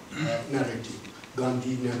Hindutva narrative.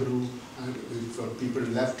 Gandhi, Nehru, and for people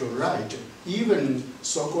left or right, even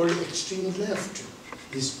so-called extreme left,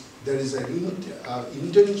 there is an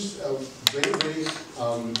intense, very, very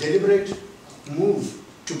deliberate move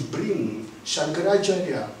to bring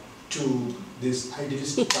Shankaracharya to this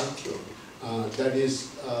idealistic pantheon. That is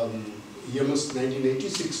Yama's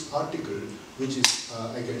 1986 article, which is,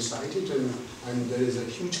 I can cite it, and there is a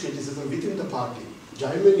huge criticism within the party.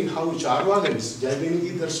 Jaimani, how Charvakans,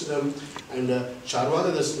 Jaimani Darshanam and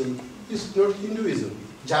Charvaka Darshanam is not Hinduism.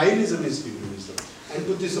 Jainism is Hinduism. And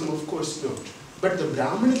Buddhism, of course, not. But the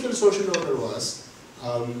Brahmanical social order was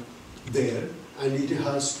there, and it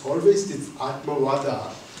has always this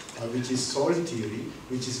Atmavada, which is soul theory,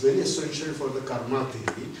 which is very essential for the karma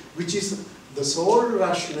theory, which is the sole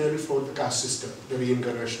rationale for the caste system, the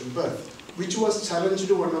reincarnation birth, which was challenged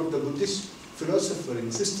to one of the Buddhist philosophers in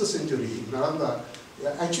 6th century, Nalanda.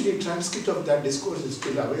 Actually, a transcript of that discourse is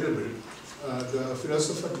still available. The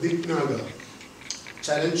philosopher Dignaga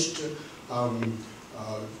challenged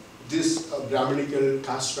this Brahmanical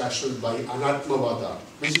caste rationale by Anatmavada,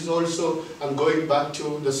 which is also, I'm going back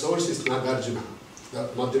to the source is Nagarjuna, the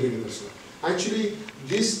Madhyamika Darshana. Actually,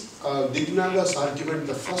 this Dignaga's argument,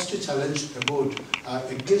 the first challenge about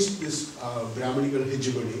against this Brahmanical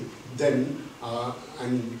hegemony, then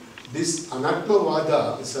and this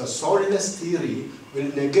Anatmavada is a soulless theory, will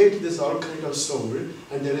negate this all kind of soul,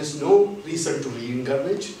 and there is no reason to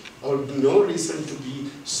reincarnate or no reason to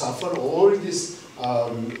suffer all this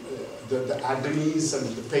the agonies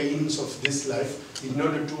and the pains of this life in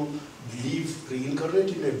order to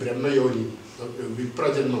reincarnate in a Brahmayoni,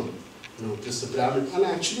 Viprajanma, just a Brahmin. And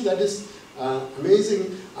actually that is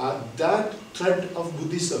amazing. That thread of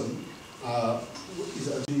Buddhism is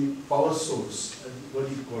the power source. What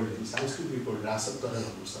do you call it? In Sanskrit we call it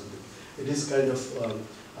Rasataranam or something. It is kind of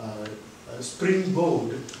a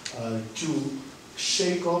springboard to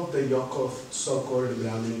shake off the yoke of so-called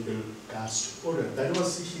Brahminical caste order. That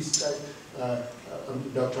was his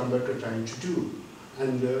Dr. Ambedkar trying to do.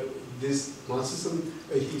 And this Marxism,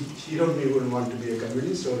 he don't even want to be a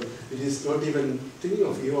communist, or it is not even thinking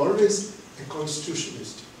of. He always a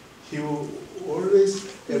constitutionalist. He always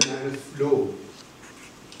a man of law.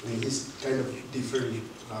 I mean, he's kind of different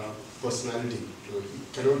personality. He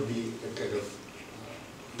cannot be a kind of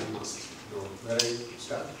Marxist. Where I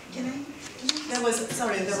start? Can I? There was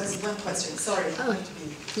one question. Sorry.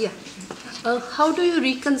 Yeah. How do you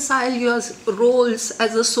reconcile your roles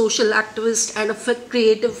as a social activist and a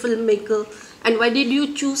creative filmmaker? And why did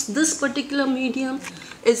you choose this particular medium?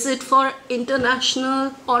 Is it for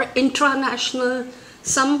international or intranational?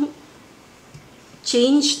 Some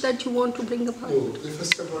change that you want to bring about? No,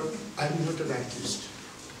 first of all, I'm not an activist.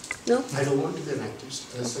 No? I don't want to be an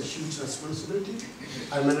activist. That's a huge responsibility.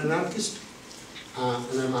 I'm an anarchist, and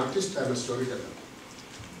I'm an artist, I'm a storyteller.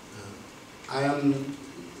 I'm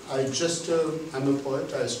a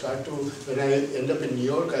poet. I start to, when I end up in New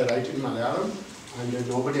York, I write in Malayalam, and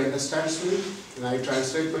nobody understands me, and I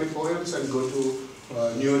translate my poems and go to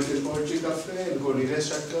New York Poetry Cafe and go to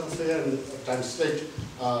Nilesh Cafe and translate.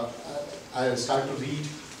 I start to read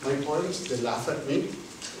my poems, they laugh at me.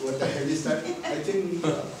 What the hell is that? I think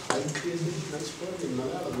I created a nice poem in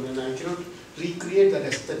Malayalam, and I cannot recreate that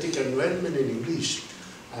aesthetic environment in English.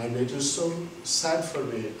 And it was so sad for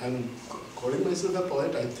me. I'm calling myself a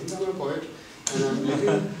poet, I think I'm a poet, and I'm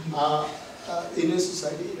living in a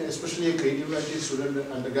society, especially a creative writing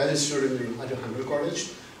student, undergraduate student at a Hunter College,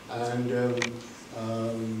 and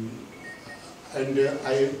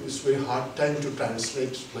it's very hard time to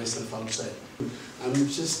translate myself outside. I'm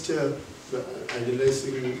just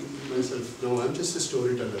idealizing myself. No, I'm just a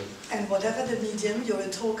storyteller. And whatever the medium, you're a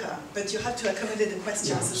talker, but you have to accommodate the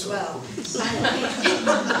questions as well.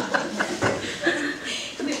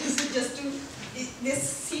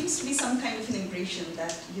 tradition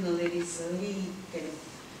that, there is a very kind of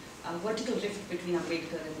vertical rift between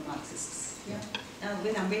Ambedkar and the Marxists. Yeah. Now,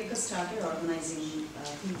 when Ambedkar started organizing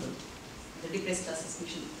people, the depressed classes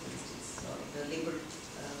mission, for instance, or the labor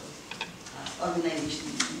organization,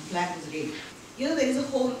 flag was raised. There is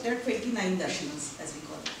there are 29 darshanas, as we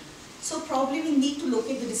call it. So probably we need to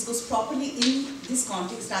locate the discourse properly in this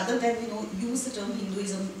context rather than, use the term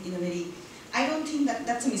Hinduism in a very, I don't think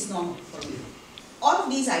that's a misnomer for me. All of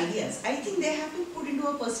these ideas, I think they have to put into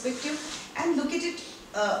a perspective and look at it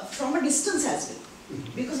from a distance as well.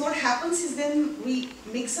 Because what happens is then we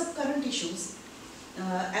mix up current issues,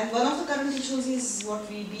 and one of the current issues is what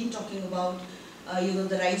we've been talking about,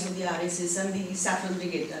 the rise of the RSS and the saffron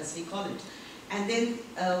brigade, as we call it. And then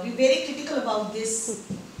we're very critical about this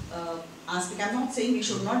aspect. I'm not saying we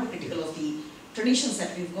should not be critical of the traditions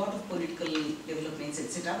that we've got of political developments,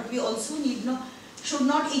 etc. But we also should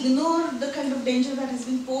not ignore the kind of danger that has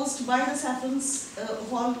been posed by the saffrons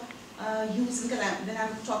of all use. When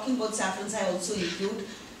I'm talking about saffrons, I also include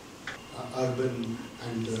urban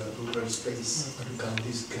and rural space,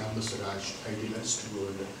 Gandhi's Grama Swaraj idealized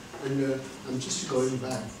world. And I'm just going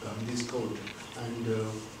back, Gandhi's quote, and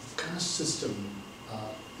caste system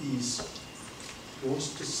is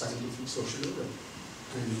most scientific social order.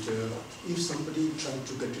 And if somebody tried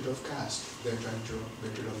to get rid of caste, they're trying to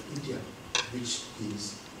get rid of India, which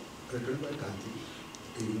is written by Gandhi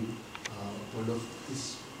in one of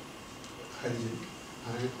his Harijan.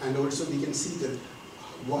 And also we can see that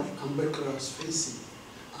what Ambedkar was facing.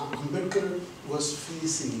 Ambedkar was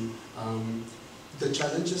facing the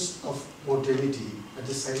challenges of modernity at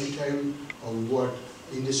the same time of what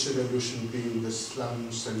Industrial Revolution being the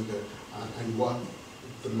slums and what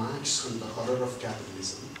the Marx and the horror of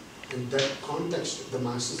capitalism. In that context, the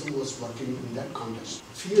Marxism was working in that context.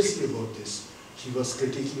 Fiercely about this, he was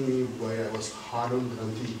critiquing me why I was hard on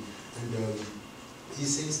Gandhi, and he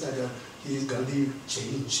says that Gandhi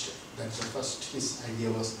changed. That's the first, his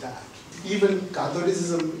idea was that. Even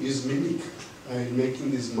Catholicism is mimic in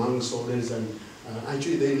making these monks orders, and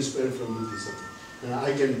actually they inspired from Buddhism.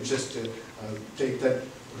 I can just take that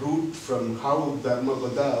route from how Dharma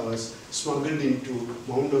was smuggled into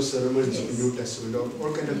Mount of Ceremonies of the New Testament, or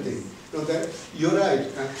all kind of thing. That you're right,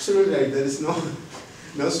 absolutely right. There is no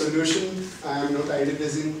solution. I am not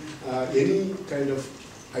idealizing any kind of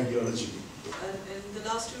ideology. And the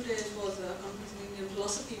last 2 days was a conference in Indian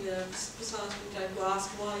philosophy where precisely tried to ask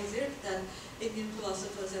why is it that Indian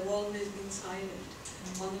philosophers have always been silent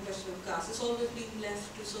on the question of caste. It's always been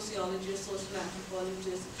left to sociologists, social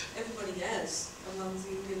anthropologists, everybody else amongst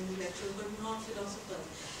the Indian intellectuals, but not philosophers.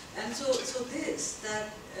 And so this,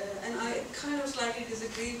 and I kind of slightly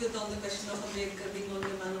disagree with on the question of Ambedkar being only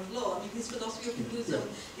a man of law. I mean, his philosophy of Hinduism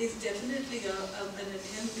is definitely an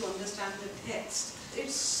attempt to understand the text.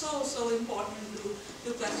 It's so important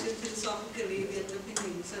to question philosophically the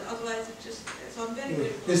underpinnings, and otherwise it just, so I'm very,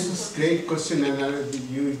 very... This is a great question, and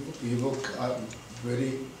you evoke a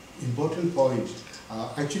very important point.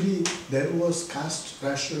 Actually, there was caste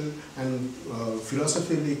rational and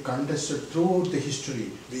philosophically contested throughout the history.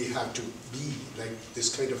 We have to be like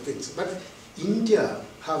this kind of things. But India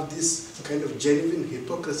have this kind of genuine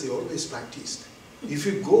hypocrisy always practiced. If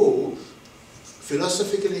you go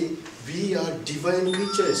philosophically, we are divine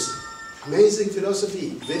creatures. Amazing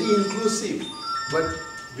philosophy, very inclusive. But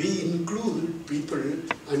we include people,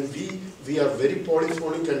 and we are very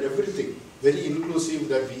polyphonic and everything. Very inclusive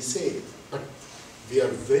that we say. But we are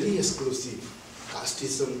very exclusive.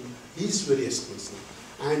 Casteism is very exclusive.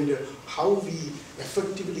 And how we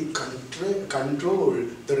effectively control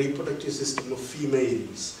the reproductive system of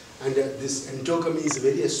females. And this endogamy is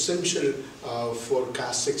very essential for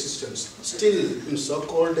caste existence. Still, in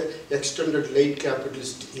so-called extended late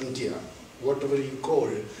capitalist India, whatever you call,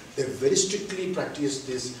 they very strictly practice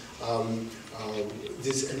this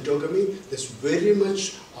this endogamy. There's very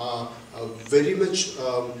much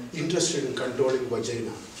interested in controlling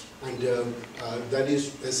vagina, and that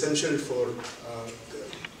is essential for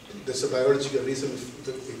there's a biological reason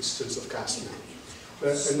for the existence of caste now.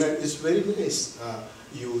 And it's very nice. I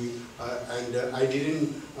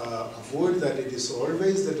didn't avoid that it is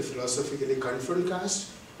always that philosophically confront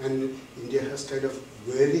caste, and India has kind of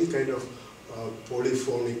very kind of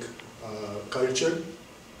polyphonic culture.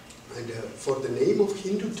 And for the name of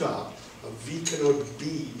Hindutva, we cannot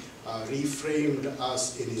be reframed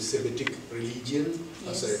as a Semitic religion,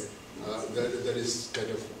 yes. As that is kind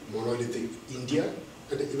of monolithic India.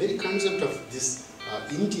 And the very concept of this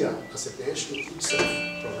India as a nation itself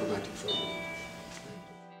problematic for me.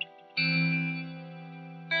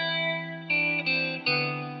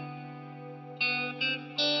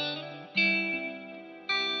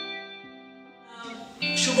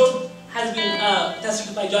 Shubodh has been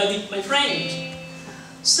tested by Dalit, my friend.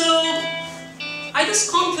 So I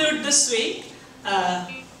just conclude this way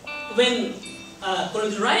when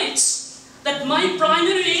Purohit writes that my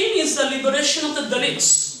primary aim is the liberation of the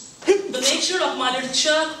Dalits. The nature of my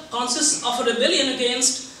literature consists of a rebellion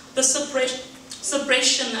against the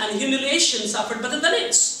suppression and humiliation suffered by the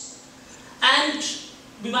Dalits. And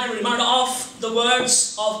be my reminder of the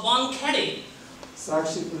words of one caddy.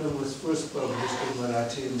 Sakshi-Puram was first published in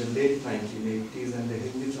Marathi in the late 1980s, and the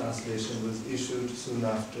Hindi translation was issued soon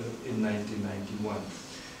after in 1991.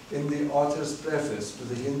 In the author's preface to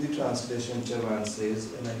the Hindi translation, Chavan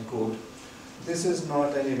says, and I quote, "This is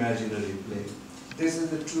not an imaginary play. This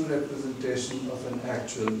is the true representation of an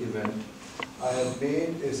actual event. I have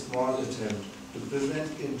made a small attempt to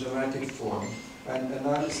present in dramatic form an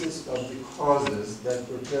analysis of the causes that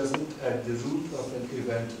were present at the root of an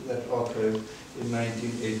event that occurred in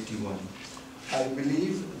 1981. I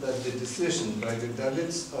believe that the decision by the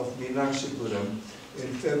Dalits of Meenakshi-Puram in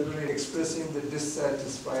February expressing the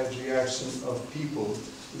dissatisfied reaction of people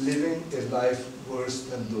living a life worse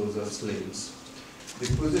than those of slaves. The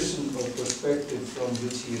position of perspective from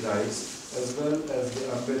which he writes, as well as the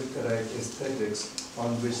Ambedkarite aesthetics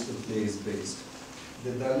on which the play is based.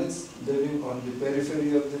 The Dalits living on the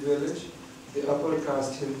periphery of the village, the upper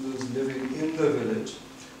caste Hindus living in the village,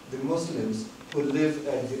 the Muslims who live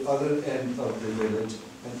at the other end of the village,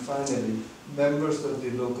 and finally, members of the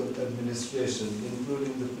local administration,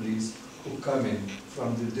 including the police, who come in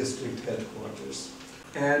from the district headquarters.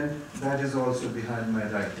 And that is also behind my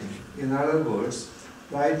writing. In other words,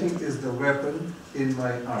 writing is the weapon in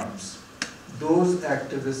my arms. Those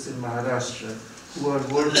activists in Maharashtra who are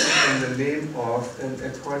working in the name of and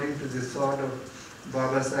according to the thought of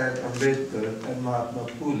Babasaheb Ambedkar and Mahatma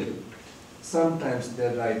Phule. Sometimes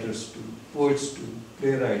they're writers too, poets too,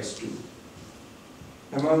 playwrights too.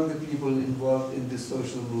 Among the people involved in this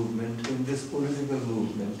social movement, in this political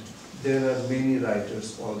movement, there are many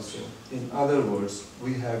writers also. In other words,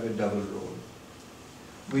 we have a double role.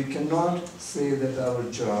 We cannot say that our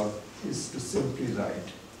job is to simply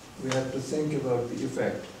write. We have to think about the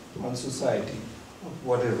effect on society of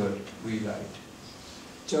whatever we write.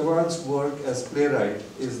 Chavan's work as playwright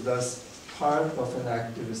is thus part of an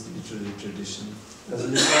activist literary tradition. As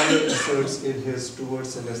Lisander asserts in his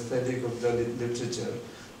Towards an Aesthetic of Dalit Literature,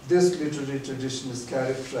 this literary tradition is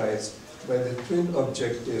characterized by the twin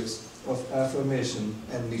objectives of affirmation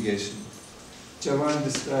and negation. Chavan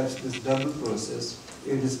describes this double process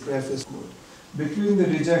in his preface quote. Between the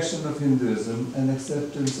rejection of Hinduism and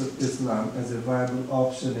acceptance of Islam as a viable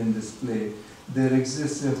option in this play, there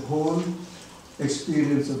exists a whole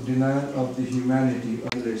experience of denial of the humanity of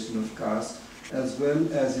the relation of caste, as well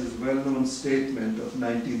as his well-known statement of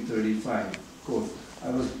 1935, quote,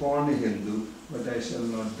 "I was born a Hindu, but I shall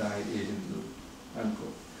not die a Hindu,"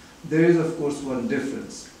 unquote. There is, of course, one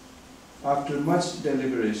difference. After much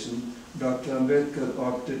deliberation, Dr. Ambedkar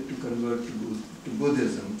opted to convert to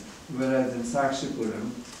Buddhism, whereas in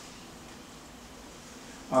Sakshi-Puram,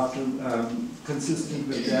 after consistent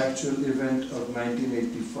with the actual event of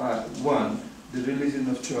 1981, the religion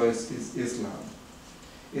of choice is Islam.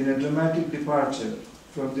 In a dramatic departure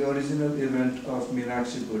from the original event of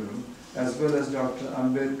Meenakshi-Puram, as well as Dr.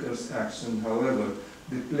 Ambedkar's action, however,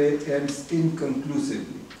 the play ends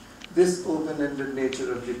inconclusively. This open-ended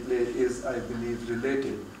nature of the play is, I believe,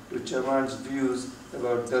 related to Chavan's views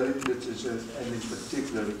about Dalit literature and in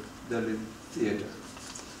particular Dalit theatre.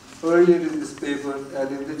 Earlier in this paper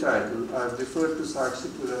and in the title, I have referred to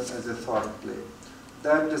Sakshi-Puram as a thought play.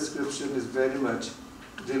 That description is very much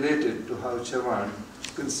related to how Chavan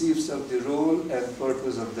conceives of the role and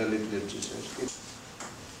purpose of Dalit literature.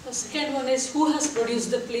 The second one is who has produced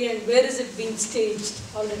the play and where is it being staged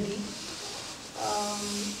already.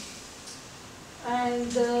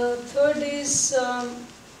 And the third is,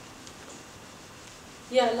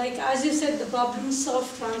 yeah, like as you said, the problems of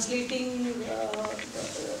translating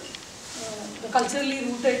the culturally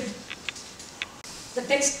rooted, the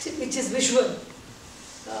text which is visual,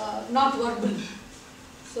 not verbal.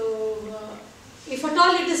 So, if at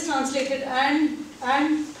all it is translated and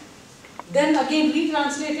then again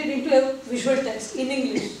retranslated into a visual text in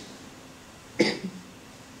English.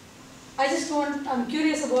 I'm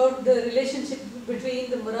curious about the relationship between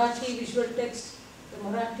the Marathi visual text, the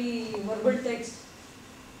Marathi verbal text,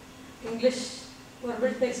 English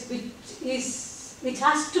verbal text, which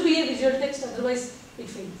has to be a visual text, otherwise it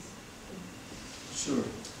fails. Sure.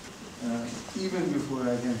 Even before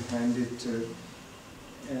I can hand it,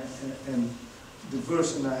 and the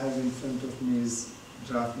version I have in front of me is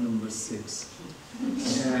draft number 6,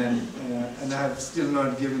 and I have still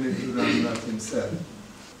not given it to Ramnath himself.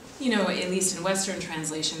 at least in Western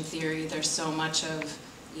translation theory, there's so much of,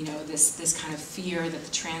 this kind of fear that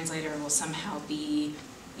the translator will somehow be,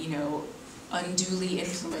 unduly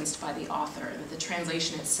influenced by the author, that the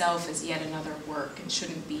translation itself is yet another work and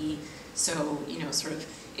shouldn't be so,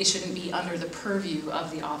 it shouldn't be under the purview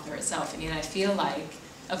of the author itself. And yet I feel like,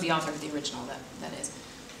 of the author of the original, that is.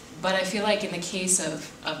 But I feel like in the case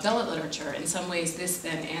of Dalit literature, in some ways this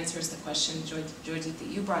then answers the question, Joydeep, that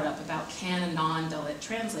you brought up about can a non-Dalit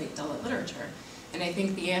translate Dalit literature? And I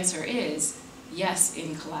think the answer is yes,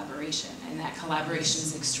 in collaboration. And that collaboration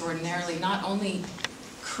is extraordinarily not only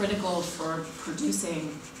critical for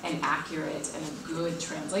producing an accurate and a good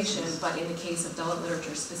translation, but in the case of Dalit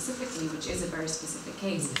literature specifically, which is a very specific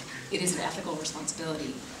case, it is an ethical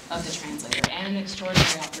responsibility of the translator and an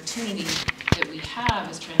extraordinary opportunity that we have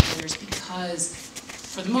as translators because,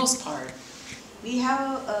 for the most part, we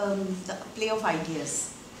have the play of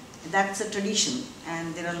ideas. That's a tradition,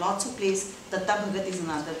 and there are lots of plays. Datta Bhagat is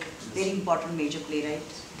another very important major playwright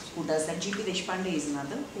who does that. G.P. Deshpande is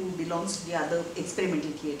another who belongs to the other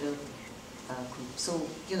experimental theatre group. So,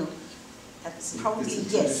 that's probably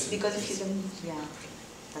yes, because if you can, yeah,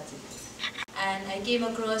 that's it. And I came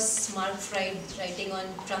across Mark Fried writing on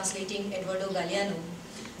translating Eduardo Galeano,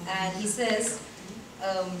 and he says,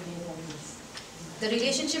 the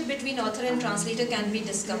relationship between author and translator can be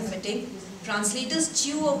discomforting. Translators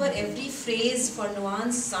chew over every phrase for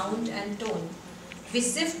nuance, sound and tone. We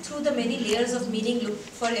sift through the many layers of meaning, look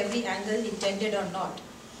for every angle intended or not.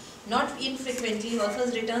 Not infrequently,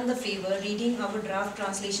 authors return the favor, reading our draft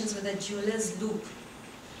translations with a jeweler's loupe.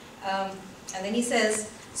 And then he says,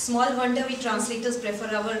 small wonder we translators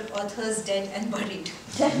prefer our authors dead and buried.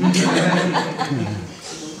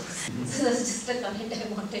 So that's just a comment I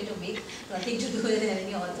wanted to make, nothing to do with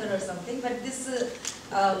any author or something. But this,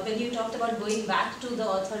 when you talked about going back to the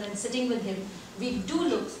author and sitting with him, we do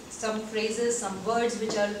look some phrases, some words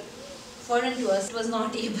which are foreign to us, was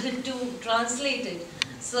not able to translate it.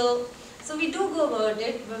 So we do go about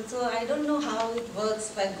it, but so I don't know how it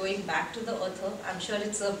works by going back to the author. I'm sure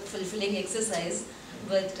it's a fulfilling exercise,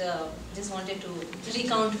 but just wanted to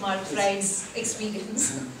recount Mark Fried's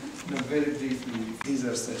experience. No, very briefly, these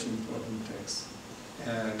are such important texts,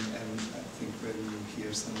 and I think when you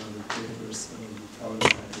hear some of the papers, some of the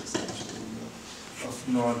problematics actually, of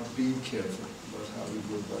not being careful about how we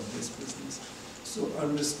go about this business. So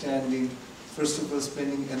understanding, first of all,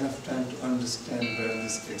 spending enough time to understand where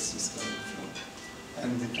this text is coming from,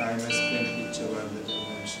 and the time I spent with Jawan that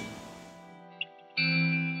I mentioned.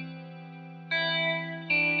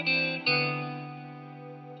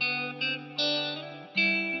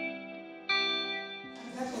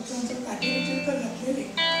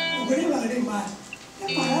 उघडे वागडे मार त्या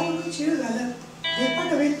माळावरून चिळ घालत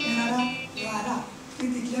हेपाटवेत येणारा वारा ती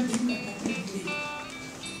तिथल्या भीमकथातली गेली.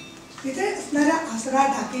 तिथे असणाऱ्या आसरा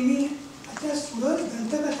ढाकेनी त्या सुरळ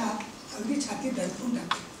ग्रंथकथा अगदी छाती दडपून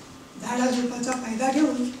टाकली. झाडाझुडपाचा फायदा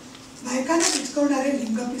घेऊन बायकांना पिचकवणारे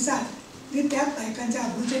लिंगपिसार आणि त्यात बायकांच्या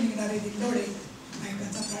अब्रूचे निघणारे दिंडोडे,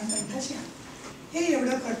 बायकांचा प्राण कंठाशी आला. हे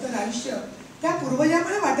एवढं खडतर आयुष्य त्या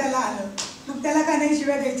पूर्वजामुळे वाट्याला आलं, मग त्याला का नाही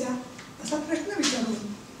शिव्या द्यायच्या असा प्रश्न विचारून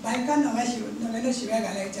बायका नव्यानं शिव्या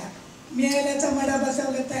घालायच्या. मेल्याचा मडा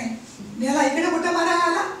बसवलं आहे, मेला इकडे कुठं मारा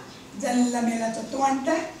आला, जल्ला मेलाचा तो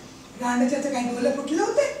आणताय, रांडच्याचं काही डोलं फुटलं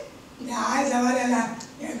होते, आय जवाऱ्याला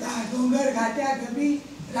डोंगर घाट्या गबी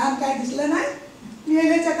राम काय दिसलं नाही,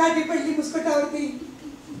 मेल्याच्या काठी पडली मुस्कटावरती.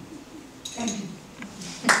 Thank you.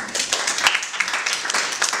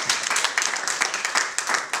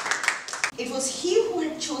 It was he who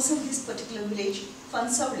had chosen this particular village,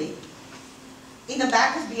 Fansawle, in the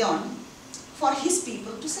back of beyond, for his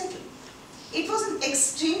people to settle. It was an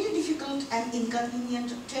extremely difficult and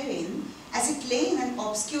inconvenient terrain, as it lay in an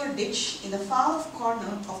obscure ditch in the far-off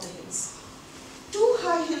corner of the hills. Two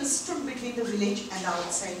high hills stood between the village and the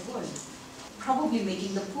outside world, probably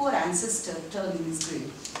making the poor ancestor turn in his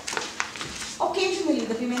grave. Occasionally,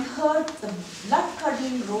 the women heard the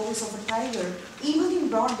blood-curdling roars of a tiger, even in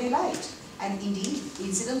broad daylight. And indeed,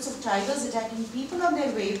 incidents of tigers attacking people on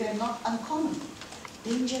their way were not uncommon.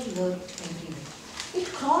 Danger lurked everywhere.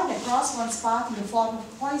 It crawled across one's path in the form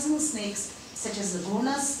of poisonous snakes, such as the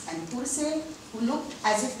gonas and purse, who looked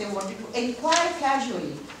as if they wanted to inquire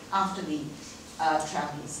casually after the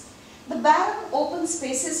travelers. The barren open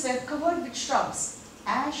spaces were covered with shrubs,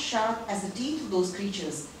 as sharp as the teeth of those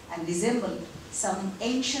creatures, and resembled some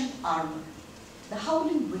ancient armor. The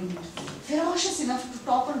howling wind, ferocious enough to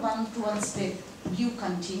topple one to one's death, blew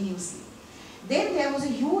continuously. Then there was a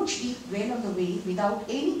huge deep well on the way, without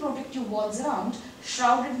any protective walls around,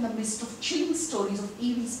 shrouded in the mist of chilling stories of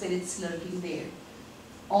evil spirits lurking there.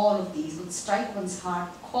 all of these would strike one's heart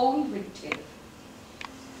cold with terror.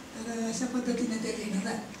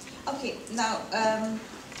 Okay, now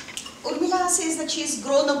Urmila says that she's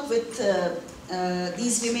grown up with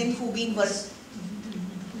these women who've been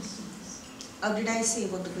did I say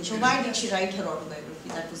what the question? Why did she write her autobiography?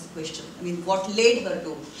 That was the question. I mean, what led her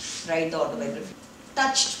to write the autobiography?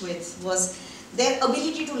 Touched with was their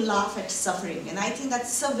ability to laugh at suffering, and I think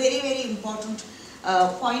that's a very, very important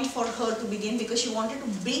point for her to begin, because she wanted to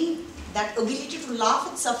bring that ability to laugh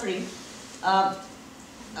at suffering,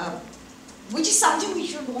 which is something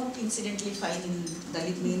which you don't incidentally find in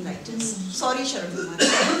Dalit male writers. Sorry, Sharon Kumar.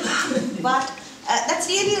 But that's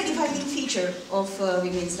really a defining feature of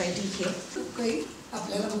women's writing here. काही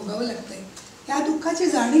आपल्याला भोगावं लागतंय. त्या दुःखाची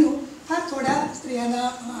जाणीव फार थोड्या स्त्रियांना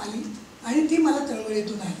आली आणि ती मला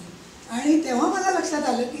चळवळीतून आली. आणि तेव्हा मला लक्षात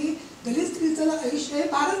आलं की दलित स्त्रीचं आयुष्य हे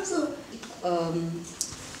फारच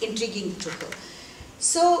intriguing to her.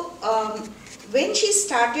 So when she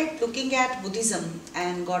started looking at Buddhism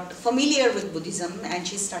and got familiar with Buddhism and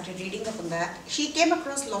she started reading up on that, she came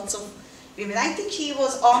across lots of women. I think she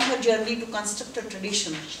was on her journey to construct a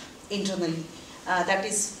tradition internally. That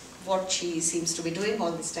is what she seems to be doing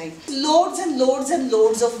all this time. Loads and loads and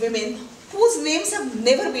loads of women whose names have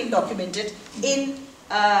never been documented in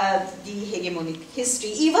the hegemonic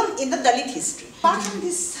history, even in the Dalit history. Apart from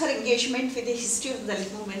this, her engagement with the history of the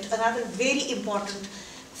Dalit movement, another very important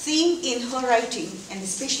theme in her writing, and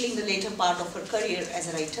especially in the later part of her career as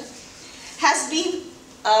a writer, has been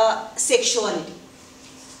sexuality.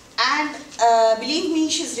 And believe me,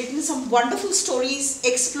 she's written some wonderful stories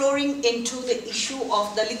exploring into the issue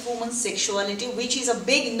of Dalit woman's sexuality, which is a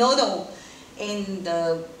big no-no in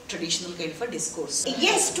the traditional kind of a discourse.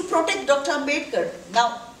 Yes, to protect Dr. Ambedkar.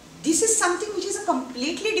 Now, this is something which is a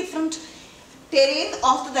completely different terrain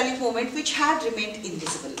of the Dalit movement, which had remained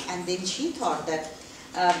invisible. And then she thought that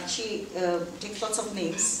she takes lots of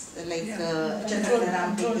names like etc.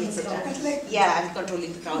 Yeah, and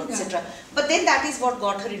controlling the crowd, etc. But then that is what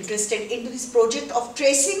got her interested into this project of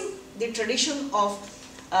tracing the tradition of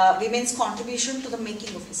women's contribution to the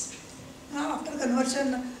making of history. Now, after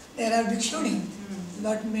conversion, there are Bhikshuni.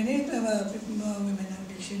 Not many women are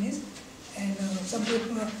Bhikshunis, and some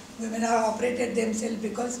women have operated themselves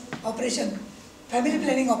because operation, family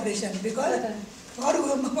planning operation, because for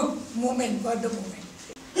movement, for the movement.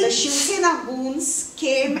 The Shiv Sena goons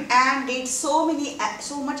came and did so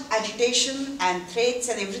much agitation and threats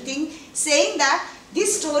and everything, saying that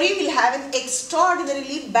this story will have an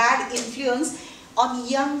extraordinarily bad influence on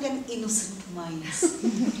young and innocent minds.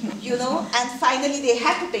 You know, and finally they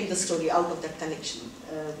had to take the story out of that collection.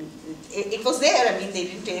 It was there, I mean, they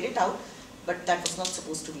didn't tear it out, but that was not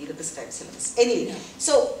supposed to be the prescribed syllabus. Anyway,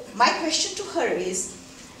 so my question to her is,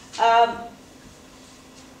 how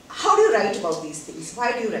do you write about these things?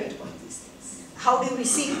 Why do you write about these things? How do you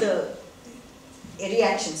receive the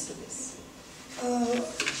reactions to this?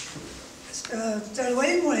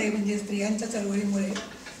 चळवळीमुळे म्हणजे स्त्रियांच्या चळवळीमुळे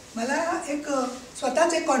मला एक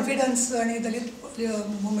स्वतःच एक confidence आणि दलित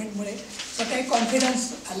मुवमेंटमुळे स्वतः एक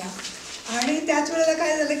confidence आला आणि त्याच वेळेला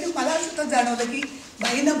काय झालं की मला सुद्धा जाणवलं की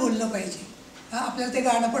बाईनं बोललं पाहिजे. आपल्याला ते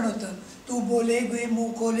गाणं पण होतं, तू बोलेगी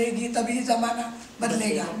मुँह खोलेगी तभी जमाना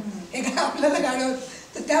बदलेगा, हे काय आपल्याला गाणं होतं.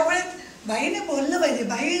 तर त्यामुळे बाईने बोललं पाहिजे.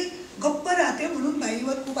 बाई गप्प राहते म्हणून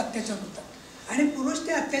बाईवर खूप अत्याचार होतात आणि पुरुष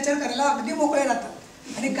ते अत्याचार करायला अगदी मोकळे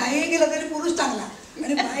राहतात आणि काहीही केलं तरी पुरुष चांगला.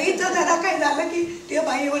 आणि बाईचं जरा काय झालं की ते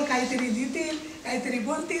बाईवर काहीतरी लिहितील, काहीतरी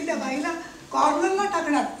बोलतील, त्या बाईला कॉर्नरला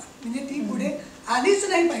टाकणार, म्हणजे ती पुढे आलीच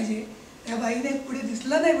नाही पाहिजे, त्या बाईने पुढे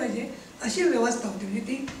दिसलं नाही पाहिजे, अशी व्यवस्था होती. म्हणजे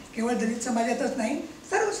ती केवळ दलित समाजातच नाही,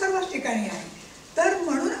 सर्वच ठिकाणी आहे. तर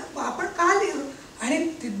म्हणून आपण का लिहू, आणि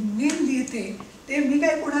मी लिहिते ते मी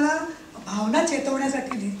काही कोणाला भावना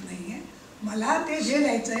चेतवण्यासाठी लिहित नाही आहे. मला ते जे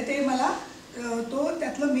लिहायचं आहे ते मला तो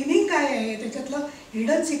त्यातलं मिनिंग काय आहे, त्याच्यातलं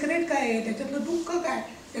हिडन सिक्रेट काय आहे, त्याच्यातलं दुःख काय,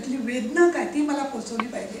 त्यातली वेदना काय, ती मला पोचवली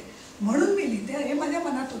पाहिजे म्हणून मी लिहिते, हे माझ्या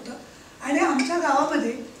मनात होतं. आणि आमच्या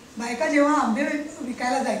गावामध्ये बायका जेव्हा आंबे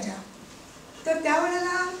विकायला जायच्या तर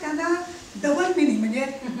त्यावेळेला त्यांना डबल मिनिंग, म्हणजे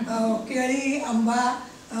केळी, आंबा,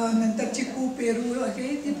 नंतर चिकू, पेरू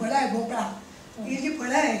अशी ती फळं आहे, भोपळा, ही जी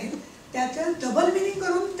फळं आहेत त्याचं डबल मिनिंग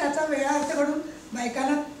करून त्याचा वेगळा अर्थ काढून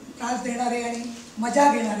बायकांना त्रास देणारे आणि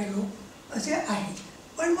मजा घेणारे लोक असे आहेत.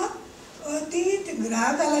 पण मग ती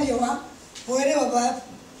ग्राहकाला जेव्हा होय रे बाबा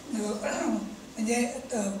म्हणजे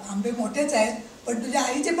आंबे मोठेच आहेत पण तुझ्या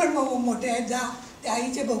आईचे पण मोठे आहेत, जा त्या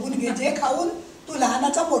आईचे बघून घे, जे खाऊन तू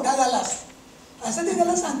लहानाचा मोठा झालास असं ते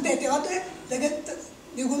त्याला सांगते, तेव्हा ते लगेच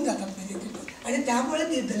निघून जातात म्हणजे तिथून. आणि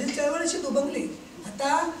त्यामुळे दलित चळवळ अशी दुबंगली.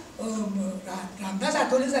 आता रामदास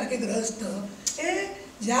आठवलेसारखे ग्रहस्थ हे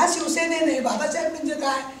ज्या शिवसेनेने बाबासाहेब म्हणजे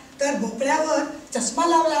काय तर भोपळ्यावर चष्मा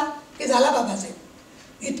लावला की झाला बाबासाहेब,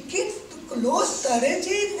 इतकी क्लोज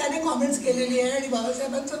तऱ्हेची त्याने कॉमेंट्स केलेली आहे आणि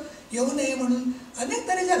बाबासाहेबांचं येऊ नये म्हणून अनेक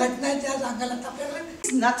तऱ्हेच्या घटना आहेत ज्या सांगायला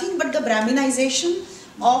आपल्याकडे. Nothing but the Brahminization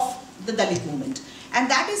of the Dalit movement, and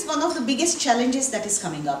that is one of the biggest challenges that is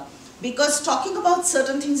coming up, because talking about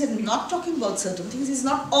certain things and not talking about certain things is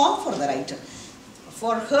not on for the writer.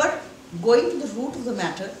 For her, going to the root of the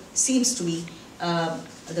matter seems to be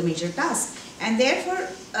the major task, and therefore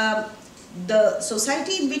the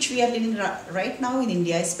society in which we are living right now in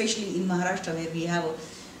India, especially in Maharashtra, where we have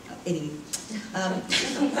anyway.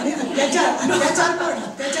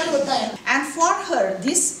 And for her,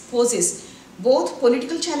 this poses both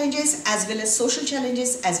political challenges as well as social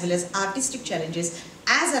challenges as well as artistic challenges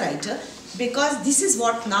as a writer, because this is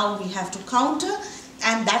what now we have to counter,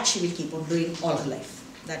 and that she will keep on doing all her life.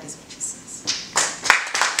 That is what she says.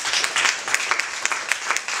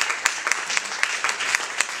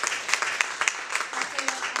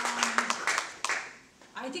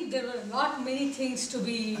 I think there were not many things to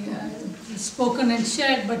be spoken and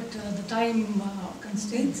shared, but the time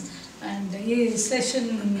constraints. And ये session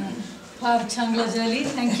फार चांगला झाली.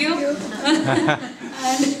 Thank you.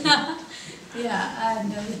 And yeah, and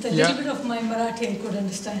with a little bit of my Marathi, I could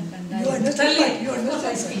understand. And You understand? You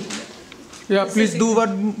understand? Yeah, please do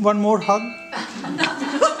one more hug.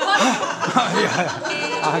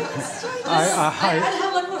 I'll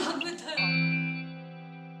have one more hug with her.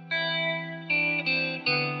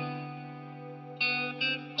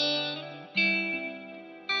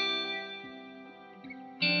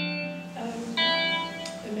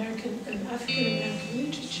 African-American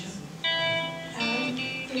literature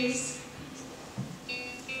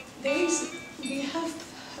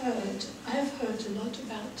I have heard a lot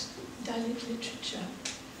about Dalit literature.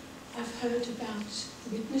 I've heard about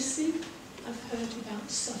witnessing, I've heard about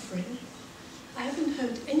suffering. I haven't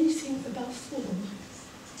heard anything about form,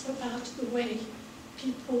 about the way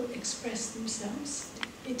people express themselves.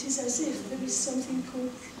 It is as if there is something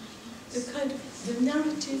called the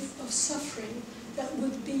narrative of suffering that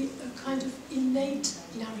would be a kind of innate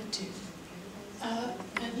narrative.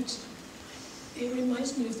 And it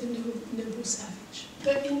reminds me of the noble savage.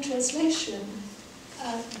 But in translation,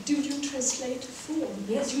 do you translate form?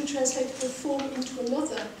 Yes. Do you translate the form into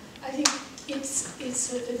another? I think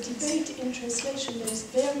it's a debate in translation that is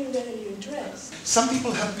very rarely addressed. Some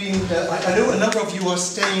people have been, I know a number of you are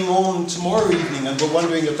staying on tomorrow evening and were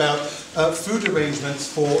wondering about food arrangements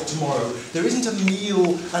for tomorrow. There isn't a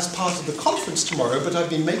meal as part of the conference tomorrow, but I've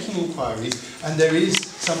been making inquiries, and there is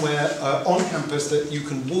somewhere on campus that you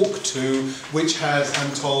can walk to, which has,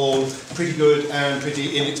 I'm told, pretty good and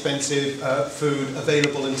pretty inexpensive food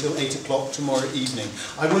available until 8 o'clock tomorrow evening.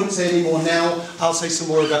 I won't say any more now, I'll say some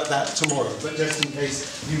more about that tomorrow, but just in case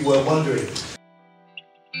you were wondering.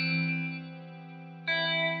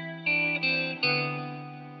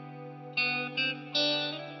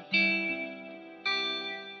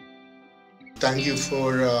 Thank you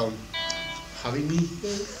for having me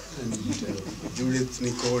here, and Judith,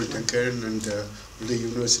 Nicole, Duncan, and the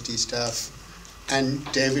university staff, and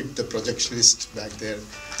David, the projectionist back there.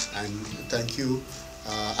 And thank you.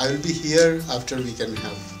 I will be here after we can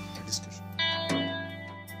have